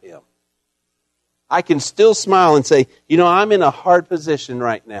serve Him. I can still smile and say, you know, I'm in a hard position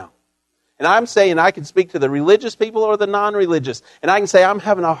right now. And I'm saying I can speak to the religious people or the non-religious. And I can say I'm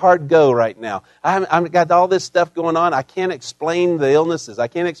having a hard go right now. I've got all this stuff going on. I can't explain the illnesses. I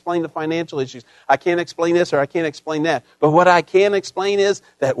can't explain the financial issues. I can't explain this or I can't explain that. But what I can explain is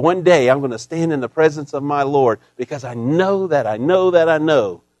that one day I'm going to stand in the presence of my Lord because I know that I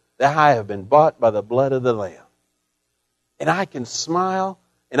have been bought by the blood of the Lamb. And I can smile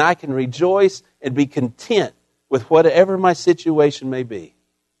and I can rejoice and be content with whatever my situation may be.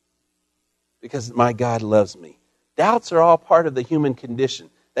 Because my God loves me. Doubts are all part of the human condition.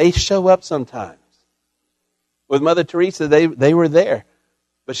 They show up sometimes. With Mother Teresa, they were there.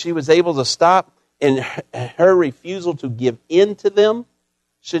 But she was able to stop, and her refusal to give in to them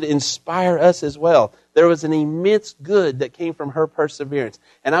should inspire us as well. There was an immense good that came from her perseverance.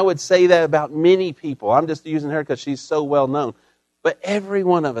 And I would say that about many people. I'm just using her because she's so well known. But every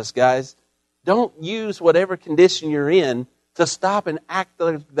one of us, guys, don't use whatever condition you're in to stop and act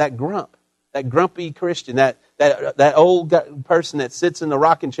like that grump. That grumpy Christian, that old person that sits in the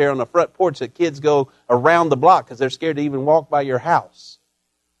rocking chair on the front porch that kids go around the block because they're scared to even walk by your house.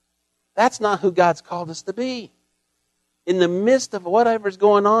 That's not who God's called us to be. In the midst of whatever's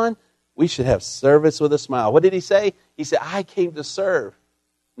going on, we should have service with a smile. What did He say? He said, I came to serve,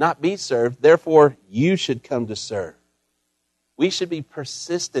 not be served. Therefore, you should come to serve. We should be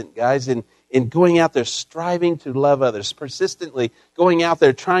persistent, guys, in going out there striving to love others, persistently going out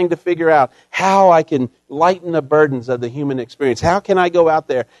there trying to figure out how I can lighten the burdens of the human experience. How can I go out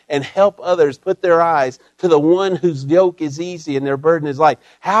there and help others put their eyes to the one whose yoke is easy and their burden is light?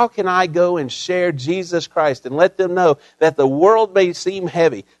 How can I go and share Jesus Christ and let them know that the world may seem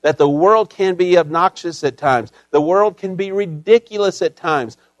heavy, that the world can be obnoxious at times, the world can be ridiculous at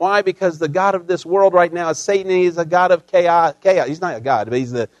times. Why? Because the God of this world right now is Satan. He is a God of chaos. He's not a God, but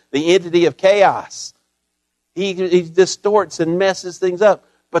he's the entity of chaos. He distorts and messes things up.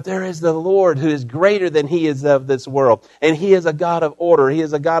 But there is the Lord who is greater than he is of this world. And He is a God of order. He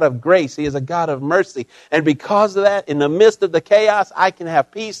is a God of grace. He is a God of mercy. And because of that, in the midst of the chaos, I can have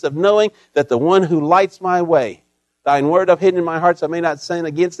peace of knowing that the one who lights my way, Thine word I've hidden in my heart so I may not sin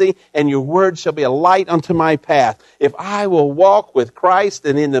against Thee, and Your word shall be a light unto my path. If I will walk with Christ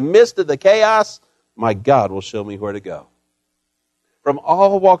and in the midst of the chaos, my God will show me where to go. From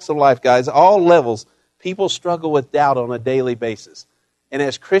all walks of life, guys, all levels, people struggle with doubt on a daily basis. And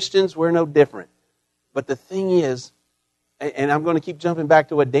as Christians, we're no different. But the thing is, and I'm going to keep jumping back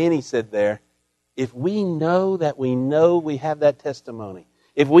to what Danny said there, if we know that we know we have that testimony,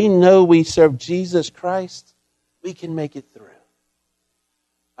 if we know we serve Jesus Christ, we can make it through.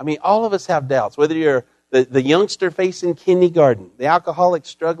 I mean, all of us have doubts, whether you're the youngster facing kindergarten, the alcoholic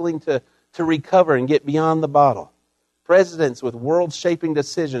struggling to recover and get beyond the bottle, presidents with world-shaping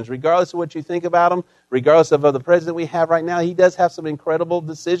decisions, regardless of what you think about them, regardless of the president we have right now, he does have some incredible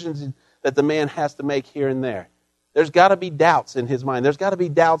decisions that the man has to make here and there. There's got to be doubts in his mind. There's got to be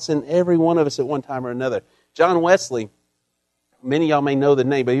doubts in every one of us at one time or another. John Wesley, many of y'all may know the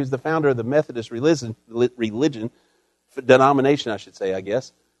name, but he was the founder of the Methodist religion, denomination, I should say, I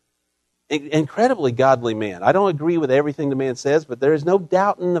guess. Incredibly godly man. I don't agree with everything the man says, but there is no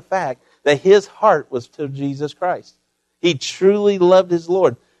doubt in the fact that his heart was to Jesus Christ. He truly loved his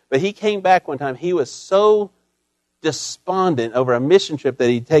Lord. But he came back one time. He was so despondent over a mission trip that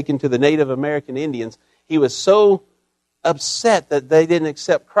he'd taken to the Native American Indians. He was so upset that they didn't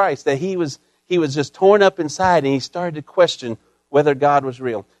accept Christ that he was just torn up inside, and he started to question whether God was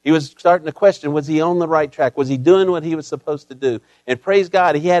real. He was starting to question, was he on the right track? Was he doing what he was supposed to do? And praise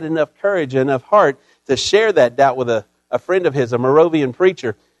God, he had enough courage, enough heart to share that doubt with a friend of his, a Moravian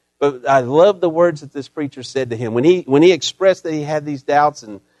preacher. But I love the words that this preacher said to him. When he expressed that he had these doubts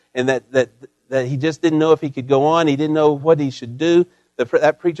and that he just didn't know if he could go on, he didn't know what he should do,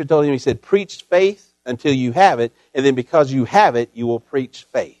 that preacher told him, he said, preach faith until you have it, and then because you have it, you will preach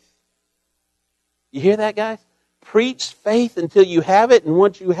faith. You hear that, guys? Preach faith until you have it, and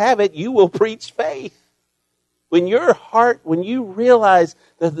once you have it, you will preach faith. When you realize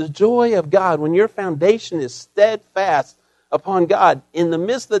that the joy of God, when your foundation is steadfast upon God, in the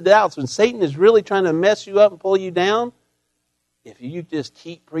midst of the doubts, when Satan is really trying to mess you up and pull you down, if you just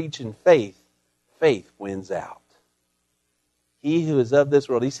keep preaching faith, faith wins out. He who is of this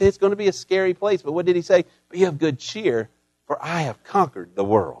world. He said it's going to be a scary place, but what did he say? Be of good cheer, for I have conquered the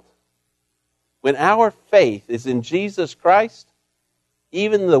world. When our faith is in Jesus Christ,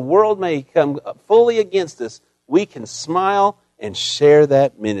 even the world may come fully against us, we can smile and share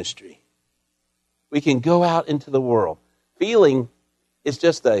that ministry. We can go out into the world. Feeling is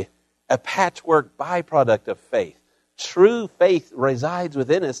just a patchwork byproduct of faith. True faith resides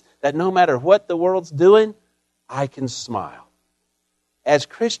within us that no matter what the world's doing, I can smile. As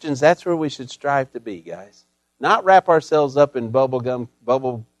Christians, that's where we should strive to be, guys. Not wrap ourselves up in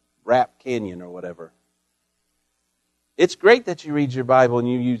bubble wrap canyon or whatever. It's great that you read your Bible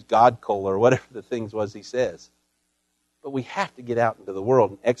and you use God cola or whatever the things was he says. But we have to get out into the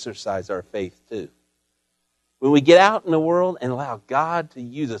world and exercise our faith too. When we get out in the world and allow God to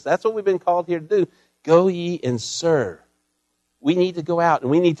use us, that's what we've been called here to do. Go ye and serve. We need to go out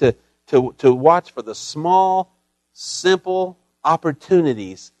and we need to watch for the small, simple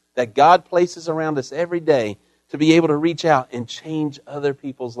opportunities that God places around us every day to be able to reach out and change other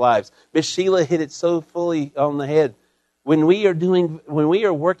people's lives. Miss Sheila hit it so fully on the head. When we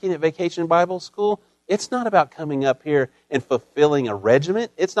are working at Vacation Bible School, it's not about coming up here and fulfilling a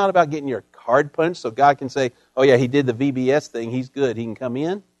regiment. It's not about getting your card punched so God can say, oh yeah, he did the VBS thing, he's good, he can come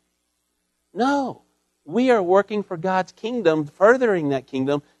in. No. We are working for God's kingdom, furthering that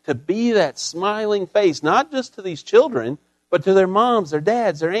kingdom, to be that smiling face, not just to these children, but to their moms, their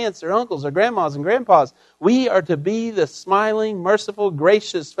dads, their aunts, their uncles, their grandmas and grandpas. We are to be the smiling, merciful,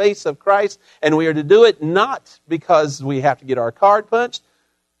 gracious face of Christ, and we are to do it not because we have to get our card punched,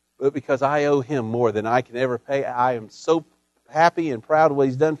 but because I owe him more than I can ever pay. I am so happy and proud of what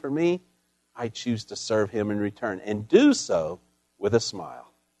he's done for me. I choose to serve him in return, and do so with a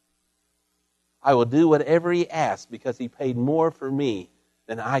smile. I will do whatever he asks because he paid more for me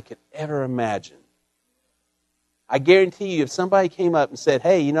than I could ever imagine. I guarantee you, if somebody came up and said,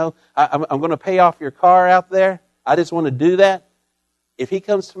 hey, I'm going to pay off your car out there, I just want to do that. If he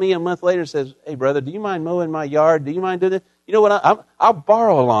comes to me a month later and says, hey, brother, do you mind mowing my yard? Do you mind doing it? You know what? I'll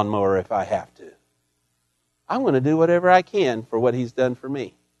borrow a lawnmower if I have to. I'm going to do whatever I can for what he's done for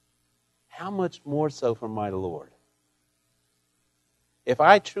me. How much more so for my Lord? If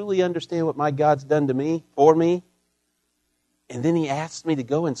I truly understand what my God's done to me, for me, and then he asks me to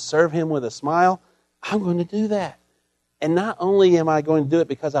go and serve him with a smile, I'm going to do that. And not only am I going to do it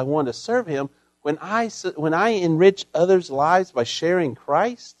because I want to serve him, when I enrich others' lives by sharing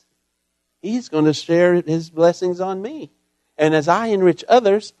Christ, he's going to share his blessings on me. And as I enrich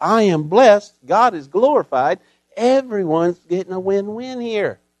others, I am blessed, God is glorified, everyone's getting a win-win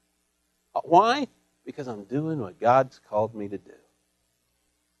here. Why? Because I'm doing what God's called me to do.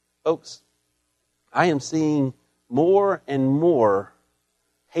 Folks, I am seeing more and more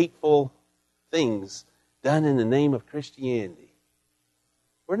hateful things done in the name of Christianity.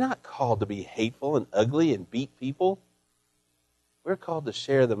 We're not called to be hateful and ugly and beat people. We're called to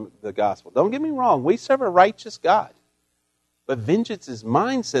share the gospel. Don't get me wrong, we serve a righteous God. But vengeance is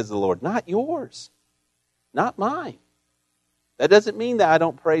mine, says the Lord, not yours, not mine. That doesn't mean that I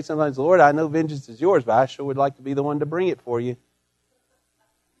don't pray sometimes, Lord, I know vengeance is yours, but I sure would like to be the one to bring it for you.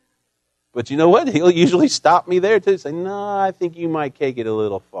 But you know what? He'll usually stop me there too, say, no, I think you might take it a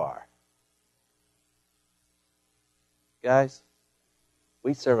little far. Guys,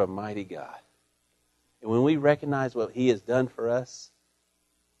 we serve a mighty God. And when we recognize what He has done for us,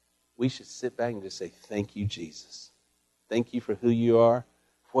 we should sit back and just say, thank you, Jesus. Thank you for who you are,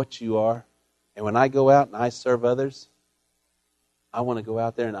 what you are. And when I go out and I serve others, I want to go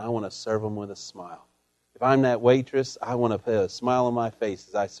out there and I want to serve them with a smile. If I'm that waitress, I want to put a smile on my face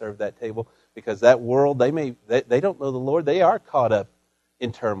as I serve that table, because that world, they don't know the Lord. They are caught up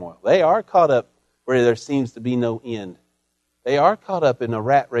in turmoil. They are caught up where there seems to be no end. They are caught up in a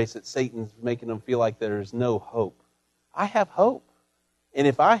rat race that Satan's making them feel like there is no hope. I have hope. And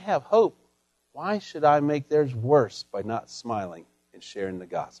if I have hope, why should I make theirs worse by not smiling and sharing the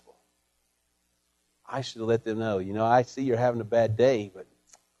gospel? I should let them know, I see you're having a bad day, but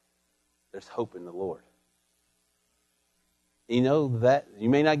there's hope in the Lord. That you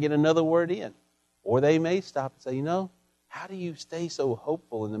may not get another word in, or they may stop and say, how do you stay so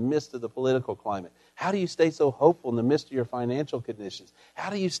hopeful in the midst of the political climate? How do you stay so hopeful in the midst of your financial conditions? How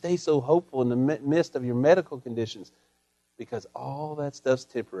do you stay so hopeful in the midst of your medical conditions? Because all that stuff's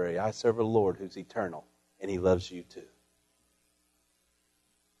temporary. I serve a Lord who's eternal, and He loves you too.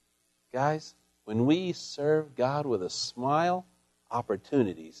 Guys, when we serve God with a smile,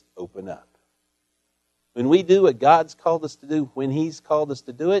 opportunities open up. When we do what God's called us to do, when He's called us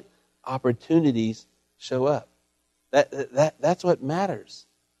to do it, opportunities show up. That's what matters.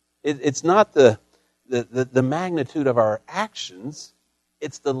 It's not the magnitude of our actions.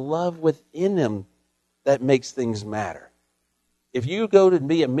 It's the love within them that makes things matter. If you go to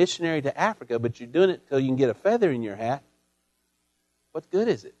be a missionary to Africa, but you're doing it until you can get a feather in your hat, what good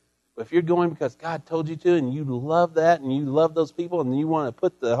is it? But if you're going because God told you to, and you love that, and you love those people, and you want to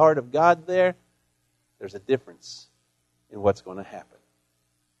put the heart of God there, there's a difference in what's going to happen.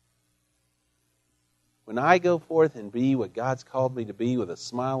 When I go forth and be what God's called me to be with a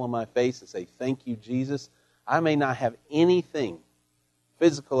smile on my face and say, thank you, Jesus, I may not have anything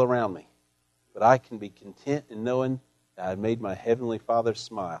physical around me, but I can be content in knowing that I've made my Heavenly Father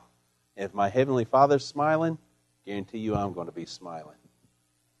smile. And if my Heavenly Father's smiling, guarantee you I'm going to be smiling.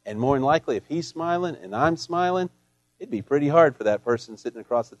 And more than likely, if He's smiling and I'm smiling, it'd be pretty hard for that person sitting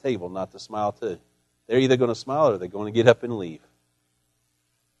across the table not to smile too. They're either going to smile or they're going to get up and leave.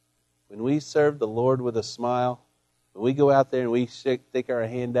 When we serve the Lord with a smile, when we go out there and we stick our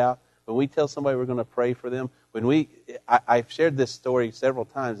hand out, when we tell somebody we're going to pray for them, I've shared this story several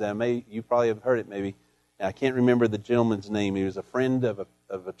times, and you probably have heard it maybe. And I can't remember the gentleman's name. He was a friend of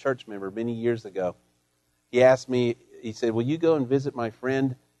a church member many years ago. He asked me, he said, will you go and visit my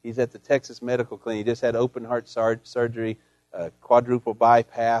friend? He's at the Texas Medical Clinic. He just had open heart surgery, quadruple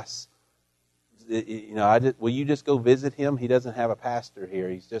bypass. Will you just go visit him? He doesn't have a pastor here.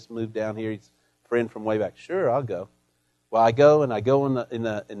 He's just moved down here. He's a friend from way back. Sure, I'll go. Well, I go in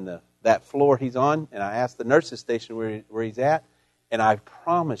that floor he's on, and I ask the nurses station where he's at, and I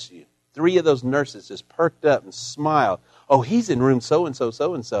promise you, 3 of those nurses just perked up and smiled. Oh, he's in room so-and-so,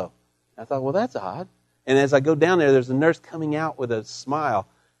 so-and-so. I thought, well, that's odd. And as I go down there's a nurse coming out with a smile.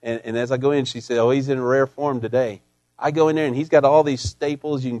 And as I go in, she said, oh, he's in rare form today. I go in there, and he's got all these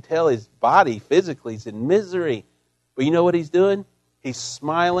staples. You can tell his body physically is in misery. But you know what he's doing? He's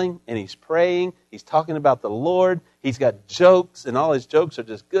smiling, and he's praying. He's talking about the Lord. He's got jokes, and all his jokes are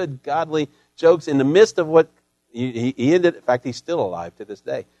just good, godly jokes. In the midst of what he ended, in fact, he's still alive to this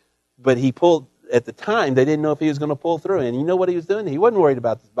day. But he pulled, at the time, they didn't know if he was going to pull through. And you know what he was doing? He wasn't worried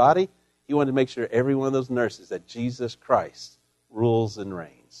about his body. He wanted to make sure every one of those nurses that Jesus Christ rules and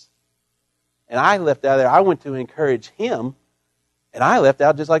reigns. And I left out there. I went to encourage him, and I left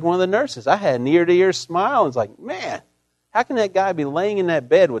out just like one of the nurses. I had an ear-to-ear smile. And it's like, man, how can that guy be laying in that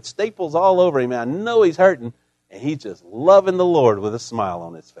bed with staples all over him? I know he's hurting, and he's just loving the Lord with a smile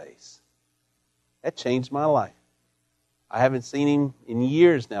on his face. That changed my life. I haven't seen him in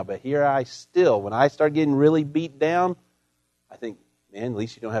years now, but here I still, when I start getting really beat down, I think, man, at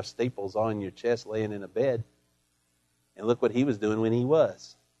least you don't have staples on your chest laying in a bed. And look what he was doing when he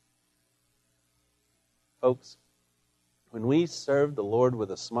was. Folks, when we serve the Lord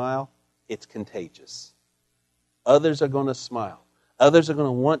with a smile, it's contagious. Others are going to smile. Others are going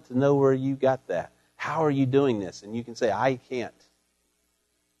to want to know where you got that. How are you doing this? And you can say, I can't.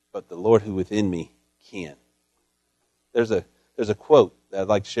 But the Lord who within me can. There's a quote that I'd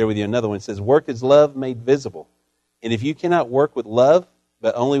like to share with you. Another one. It says, work is love made visible. And if you cannot work with love,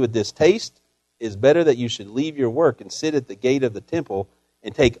 but only with distaste, It is better that you should leave your work and sit at the gate of the temple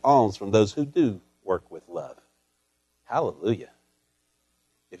and take alms from those who do work with love. Hallelujah.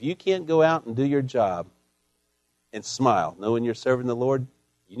 If you can't go out and do your job and smile, knowing you're serving the Lord,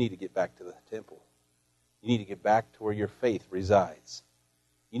 you need to get back to the temple. You need to get back to where your faith resides.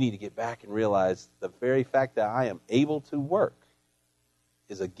 You need to get back and realize the very fact that I am able to work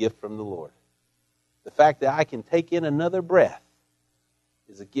is a gift from the Lord. The fact that I can take in another breath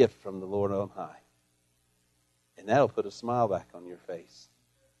is a gift from the Lord on high. And that'll put a smile back on your face.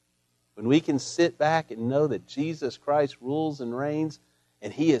 When we can sit back and know that Jesus Christ rules and reigns,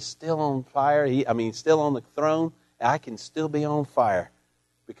 and He is still on fire, still on the throne, I can still be on fire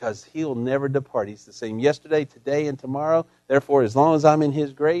because He'll never depart. He's the same yesterday, today, and tomorrow. Therefore, as long as I'm in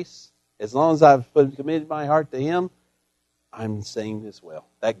His grace, as long as I've committed my heart to Him, I'm saved as well.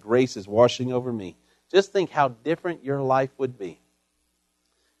 That grace is washing over me. Just think how different your life would be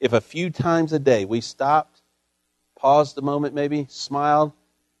if a few times a day we stopped, paused a moment maybe, smiled,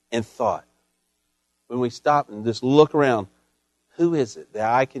 and thought. When we stop and just look around, who is it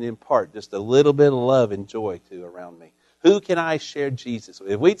that I can impart just a little bit of love and joy to around me? Who can I share Jesus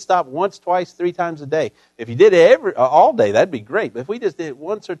with? If we'd stop once, twice, 3 times a day, if you did it all day, that'd be great. But if we just did it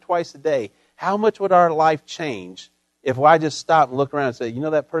once or twice a day, how much would our life change if I just stop and look around and say, you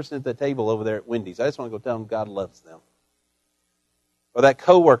know that person at the table over there at Wendy's, I just want to go tell them God loves them. Or that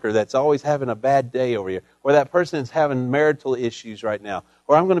coworker that's always having a bad day over here. Or that person that's having marital issues right now.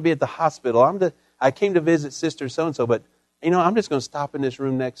 Or I'm going to be at the hospital. I came to visit Sister so-and-so, but I'm just going to stop in this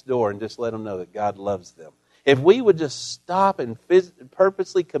room next door and just let them know that God loves them. If we would just stop and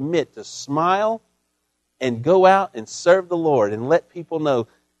purposely commit to smile and go out and serve the Lord and let people know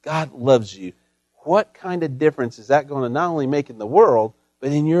God loves you, what kind of difference is that going to not only make in the world,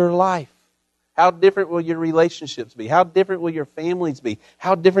 but in your life? How different will your relationships be? How different will your families be?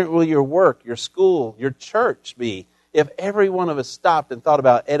 How different will your work, your school, your church be if every one of us stopped and thought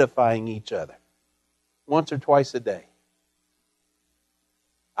about edifying each other once or twice a day?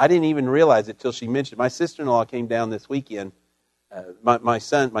 I didn't even realize it till she mentioned it. My sister-in-law came down this weekend. My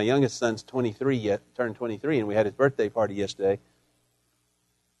youngest son's 23 turned 23, and we had his birthday party yesterday.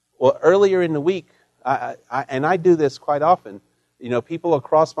 Well, earlier in the week, I do this quite often. People will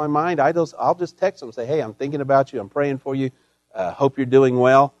cross my mind. I'll just text them and say, hey, I'm thinking about you. I'm praying for you. Hope you're doing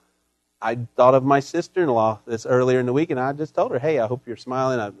well. I thought of my sister-in-law this earlier in the week, and I just told her, hey, I hope you're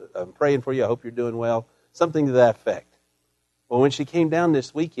smiling. I'm praying for you. I hope you're doing well. Something to that effect. Well, when she came down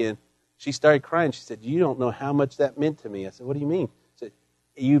this weekend, she started crying. She said, you don't know how much that meant to me. I said, what do you mean? She said,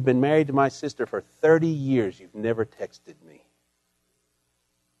 you've been married to my sister for 30 years. You've never texted me.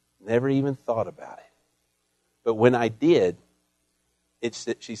 Never even thought about it. But when I did,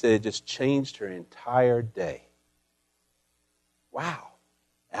 she said it just changed her entire day. Wow.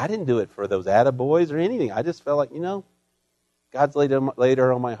 I didn't do it for those attaboys or anything. I just felt like, God's laid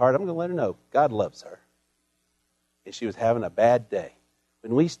her on my heart. I'm going to let her know God loves her. And she was having a bad day.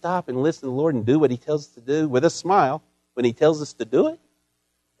 When we stop and listen to the Lord and do what He tells us to do with a smile, when He tells us to do it,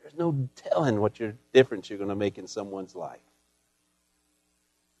 there's no telling what difference you're going to make in someone's life.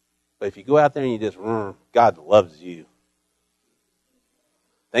 But if you go out there and you just, God loves you.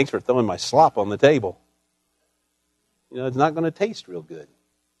 Thanks for throwing my slop on the table. It's not going to taste real good.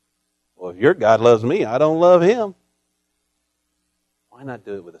 Well, if your God loves me, I don't love Him. Why not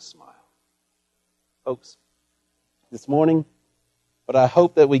do it with a smile? Folks, this morning, what I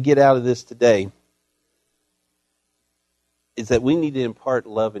hope that we get out of this today is that we need to impart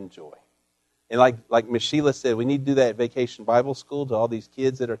love and joy. And like Ms. Sheila said, we need to do that at Vacation Bible School to all these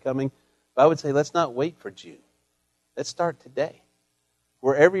kids that are coming. But I would say let's not wait for June. Let's start today.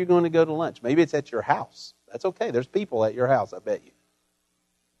 Wherever you're going to go to lunch. Maybe it's at your house. That's okay. There's people at your house, I bet you.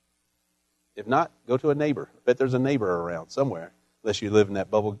 If not, go to a neighbor. I bet there's a neighbor around somewhere, unless you live in that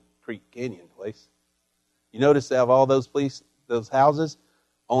Bubble Creek Canyon place. You notice that of all those houses,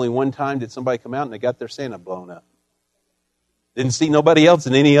 only one time did somebody come out and they got their Santa blown up. Didn't see nobody else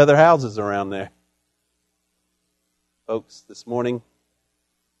in any other houses around there. Folks, this morning,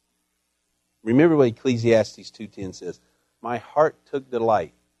 remember what Ecclesiastes 2:10 says. My heart took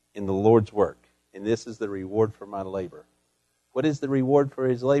delight in the Lord's work, and this is the reward for my labor. What is the reward for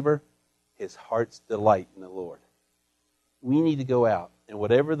his labor? His heart's delight in the Lord. We need to go out, and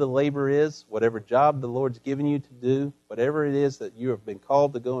whatever the labor is, whatever job the Lord's given you to do, whatever it is that you have been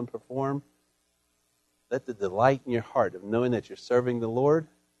called to go and perform, let the delight in your heart of knowing that you're serving the Lord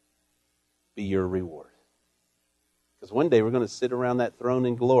be your reward. Because one day we're going to sit around that throne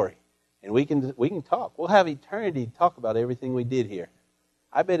in glory, and we can talk. We'll have eternity to talk about everything we did here.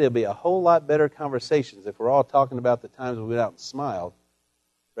 I bet it'll be a whole lot better conversations if we're all talking about the times we went out and smiled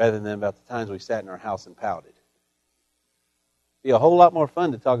rather than about the times we sat in our house and pouted. It'd be a whole lot more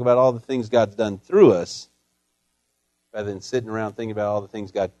fun to talk about all the things God's done through us rather than sitting around thinking about all the things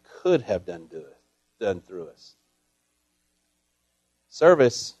God could have done through us.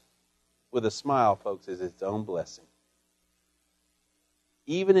 Service with a smile, folks, is its own blessing.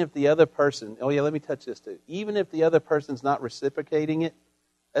 Even if the other person, let me touch this too. Even if the other person's not reciprocating it,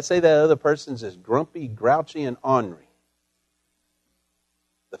 let's say that other person's just grumpy, grouchy, and ornery.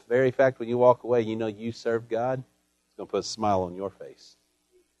 The very fact when you walk away, you know you served God, it's going to put a smile on your face.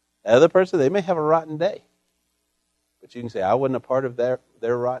 The other person, they may have a rotten day. But you can say, I wasn't a part of their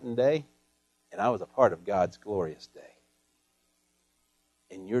rotten day, and I was a part of God's glorious day.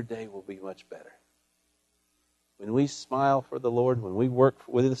 And your day will be much better. When we smile for the Lord, when we work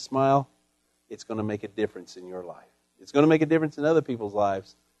with a smile, it's going to make a difference in your life. It's going to make a difference in other people's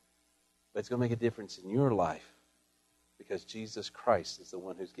lives, but it's going to make a difference in your life because Jesus Christ is the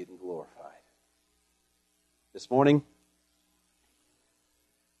one who's getting glorified. This morning,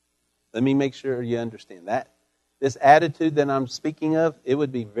 let me make sure you understand that. This attitude that I'm speaking of, it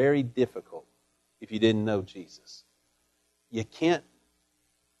would be very difficult if you didn't know Jesus. You can't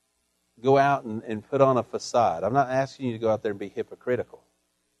go out and put on a facade. I'm not asking you to go out there and be hypocritical.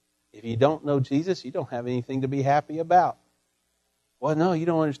 If you don't know Jesus, you don't have anything to be happy about. Well, no, you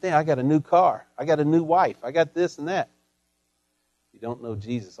don't understand. I got a new car. I got a new wife. I got this and that. If you don't know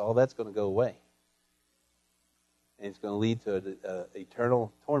Jesus, all that's going to go away. And it's going to lead to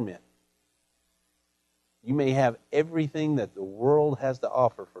eternal torment. You may have everything that the world has to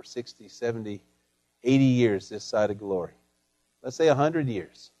offer for 60, 70, 80 years this side of glory. Let's say 100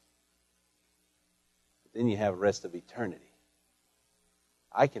 years. Then you have the rest of eternity.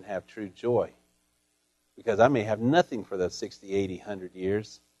 I can have true joy because I may have nothing for those 60, 80, 100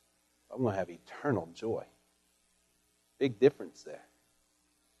 years. I'm going to have eternal joy. Big difference there.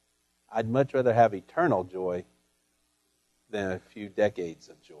 I'd much rather have eternal joy than a few decades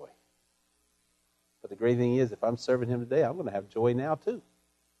of joy. But the great thing is, if I'm serving Him today, I'm going to have joy now too.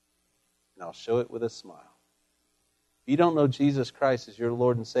 And I'll show it with a smile. If you don't know Jesus Christ as your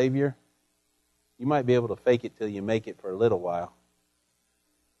Lord and Savior, you might be able to fake it till you make it for a little while.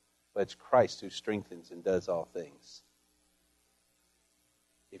 But it's Christ who strengthens and does all things.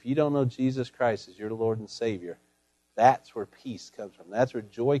 If you don't know Jesus Christ as your Lord and Savior, that's where peace comes from. That's where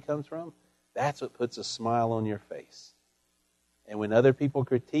joy comes from. That's what puts a smile on your face. And when other people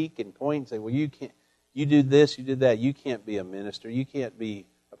critique and point and say, well, you can't, you do this, you did that, you can't be a minister, you can't be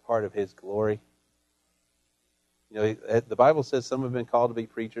a part of His glory. You know, the Bible says some have been called to be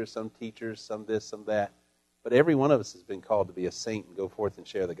preachers, some teachers, some this, some that. But every one of us has been called to be a saint and go forth and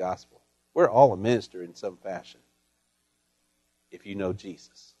share the gospel. We're all a minister in some fashion, if you know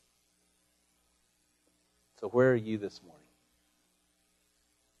Jesus. So where are you this morning?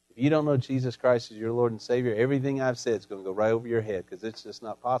 If you don't know Jesus Christ as your Lord and Savior, everything I've said is going to go right over your head because it's just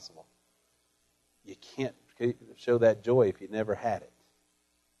not possible. You can't show that joy if you never had it.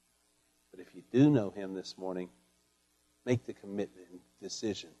 But if you do know Him this morning, make the commitment and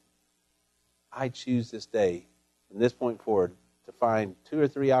decision. I choose this day, from this point forward, to find 2 or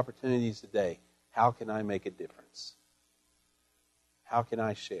 3 opportunities a day. How can I make a difference? How can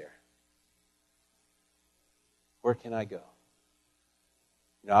I share? Where can I go?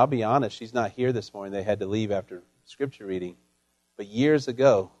 You know, I'll be honest, she's not here this morning. They had to leave after scripture reading. But years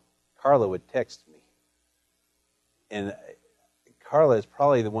ago, Carla would text me. And Carla is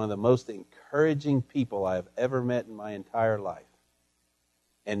probably one of the most encouraging people I have ever met in my entire life.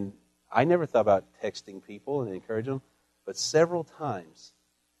 And I never thought about texting people and encouraging them, but several times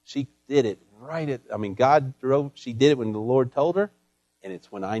she did it she did it when the Lord told her, and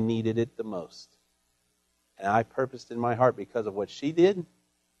it's when I needed it the most. And I purposed in my heart because of what she did,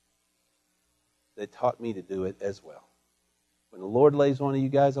 that taught me to do it as well. When the Lord lays one of you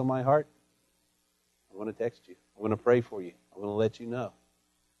guys on my heart, I'm going to text you. I'm going to pray for you. I'm going to let you know.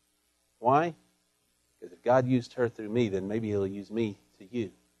 Why? Because if God used her through me, then maybe He'll use me to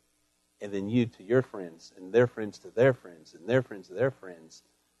you. And then you to your friends, and their friends to their friends, and their friends to their friends.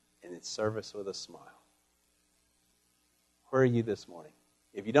 And it's service with a smile. Where are you this morning?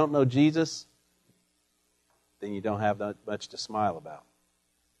 If you don't know Jesus, then you don't have that much to smile about.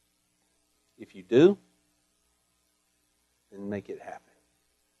 If you do, then make it happen.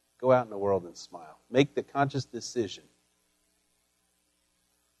 Go out in the world and smile. Make the conscious decision.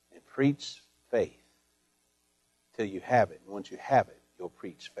 And preach faith till you have it. And once you have it, you'll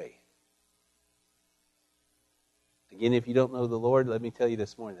preach faith. Again, if you don't know the Lord, let me tell you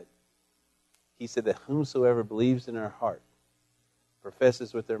this morning that He said that whomsoever believes in their heart,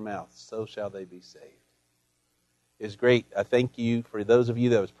 professes with their mouth, so shall they be saved. It was great. I thank you for those of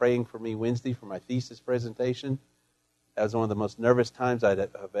you that was praying for me Wednesday for my thesis presentation. That was one of the most nervous times I've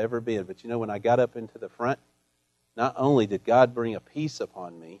ever been. But you know, when I got up into the front, not only did God bring a peace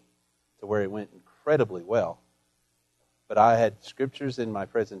upon me to where it went incredibly well, but I had scriptures in my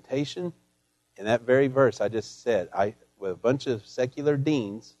presentation, and that very verse I just said, with a bunch of secular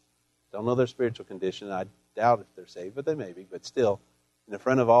deans, don't know their spiritual condition, I doubt if they're saved, but they may be, but still, in the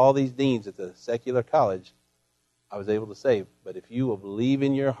front of all these deans at the secular college, I was able to say, but if you will believe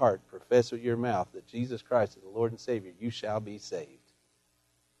in your heart, profess with your mouth that Jesus Christ is the Lord and Savior, you shall be saved.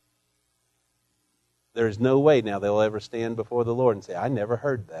 There is no way now they'll ever stand before the Lord and say, I never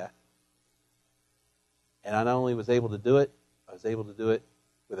heard that. And I not only was able to do it, I was able to do it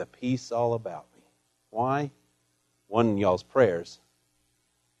with a peace all about me. Why? One, in y'all's prayers,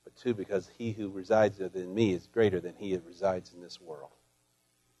 but two, because he who resides within me is greater than he that resides in this world.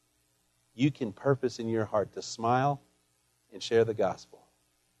 You can purpose in your heart to smile and share the gospel,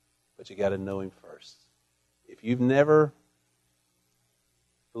 but you got to know him first. If you've never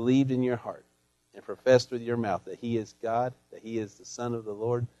believed in your heart and professed with your mouth that he is God, that he is the Son of the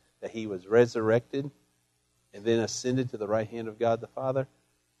Lord, that he was resurrected and then ascended to the right hand of God the Father,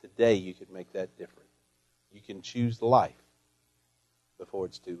 today you can make that different. You can choose life before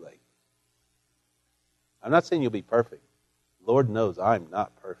it's too late. I'm not saying you'll be perfect. The Lord knows I'm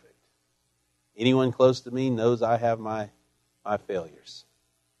not perfect. Anyone close to me knows I have my failures.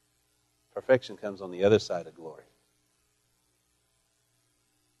 Perfection comes on the other side of glory.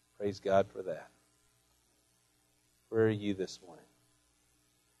 Praise God for that. Where are you this morning?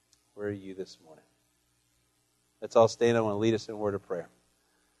 Where are you this morning? Let's all stand. I want to lead us in a word of prayer.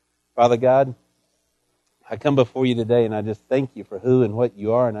 Father God, I come before you today and I just thank you for who and what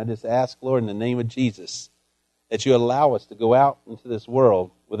you are. And I just ask, Lord, in the name of Jesus, that you allow us to go out into this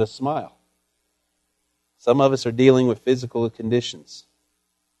world with a smile. Some of us are dealing with physical conditions.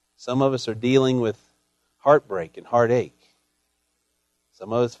 Some of us are dealing with heartbreak and heartache.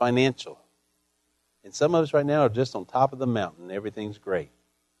 Some of us financial. And some of us right now are just on top of the mountain and everything's great.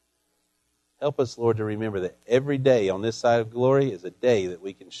 Help us, Lord, to remember that every day on this side of glory is a day that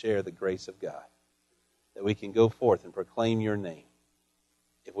we can share the grace of God. That we can go forth and proclaim your name.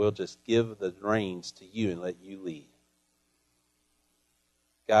 If we'll just give the reins to you and let you lead.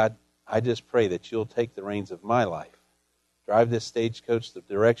 God, I just pray that you'll take the reins of my life. Drive this stagecoach the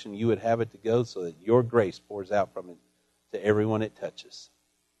direction you would have it to go so that your grace pours out from it to everyone it touches.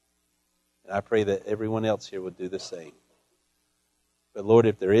 And I pray that everyone else here would do the same. But Lord,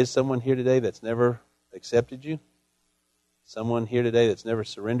 if there is someone here today that's never accepted you, someone here today that's never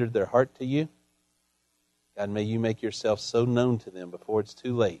surrendered their heart to you, God, may you make yourself so known to them before it's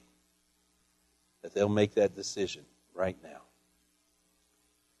too late that they'll make that decision right now.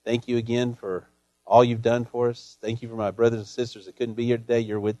 Thank you again for all you've done for us. Thank you for my brothers and sisters that couldn't be here today.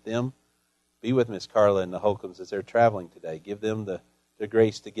 You're with them. Be with Miss Carla and the Holcombs as they're traveling today. Give them the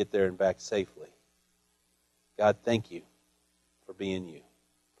grace to get there and back safely. God, thank you for being you,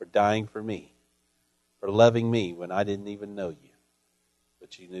 for dying for me, for loving me when I didn't even know you,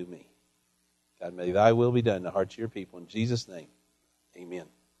 but you knew me. God, may thy will be done in the hearts of your people. In Jesus' name, amen.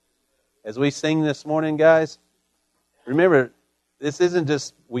 As we sing this morning, guys, remember, this isn't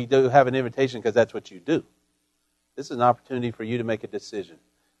just we do have an invitation because that's what you do. This is an opportunity for you to make a decision.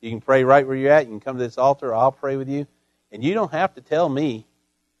 You can pray right where you're at. You can come to this altar. I'll pray with you. And you don't have to tell me,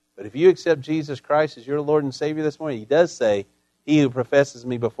 but if you accept Jesus Christ as your Lord and Savior this morning, he does say, he who professes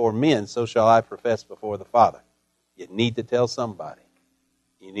me before men, so shall I profess before the Father. You need to tell somebody.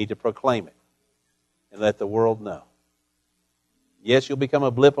 You need to proclaim it and let the world know. Yes, you'll become a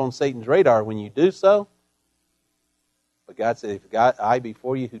blip on Satan's radar when you do so. But God said, if God, I be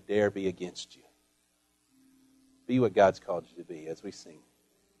for you, who dare be against you? Be what God's called you to be as we sing.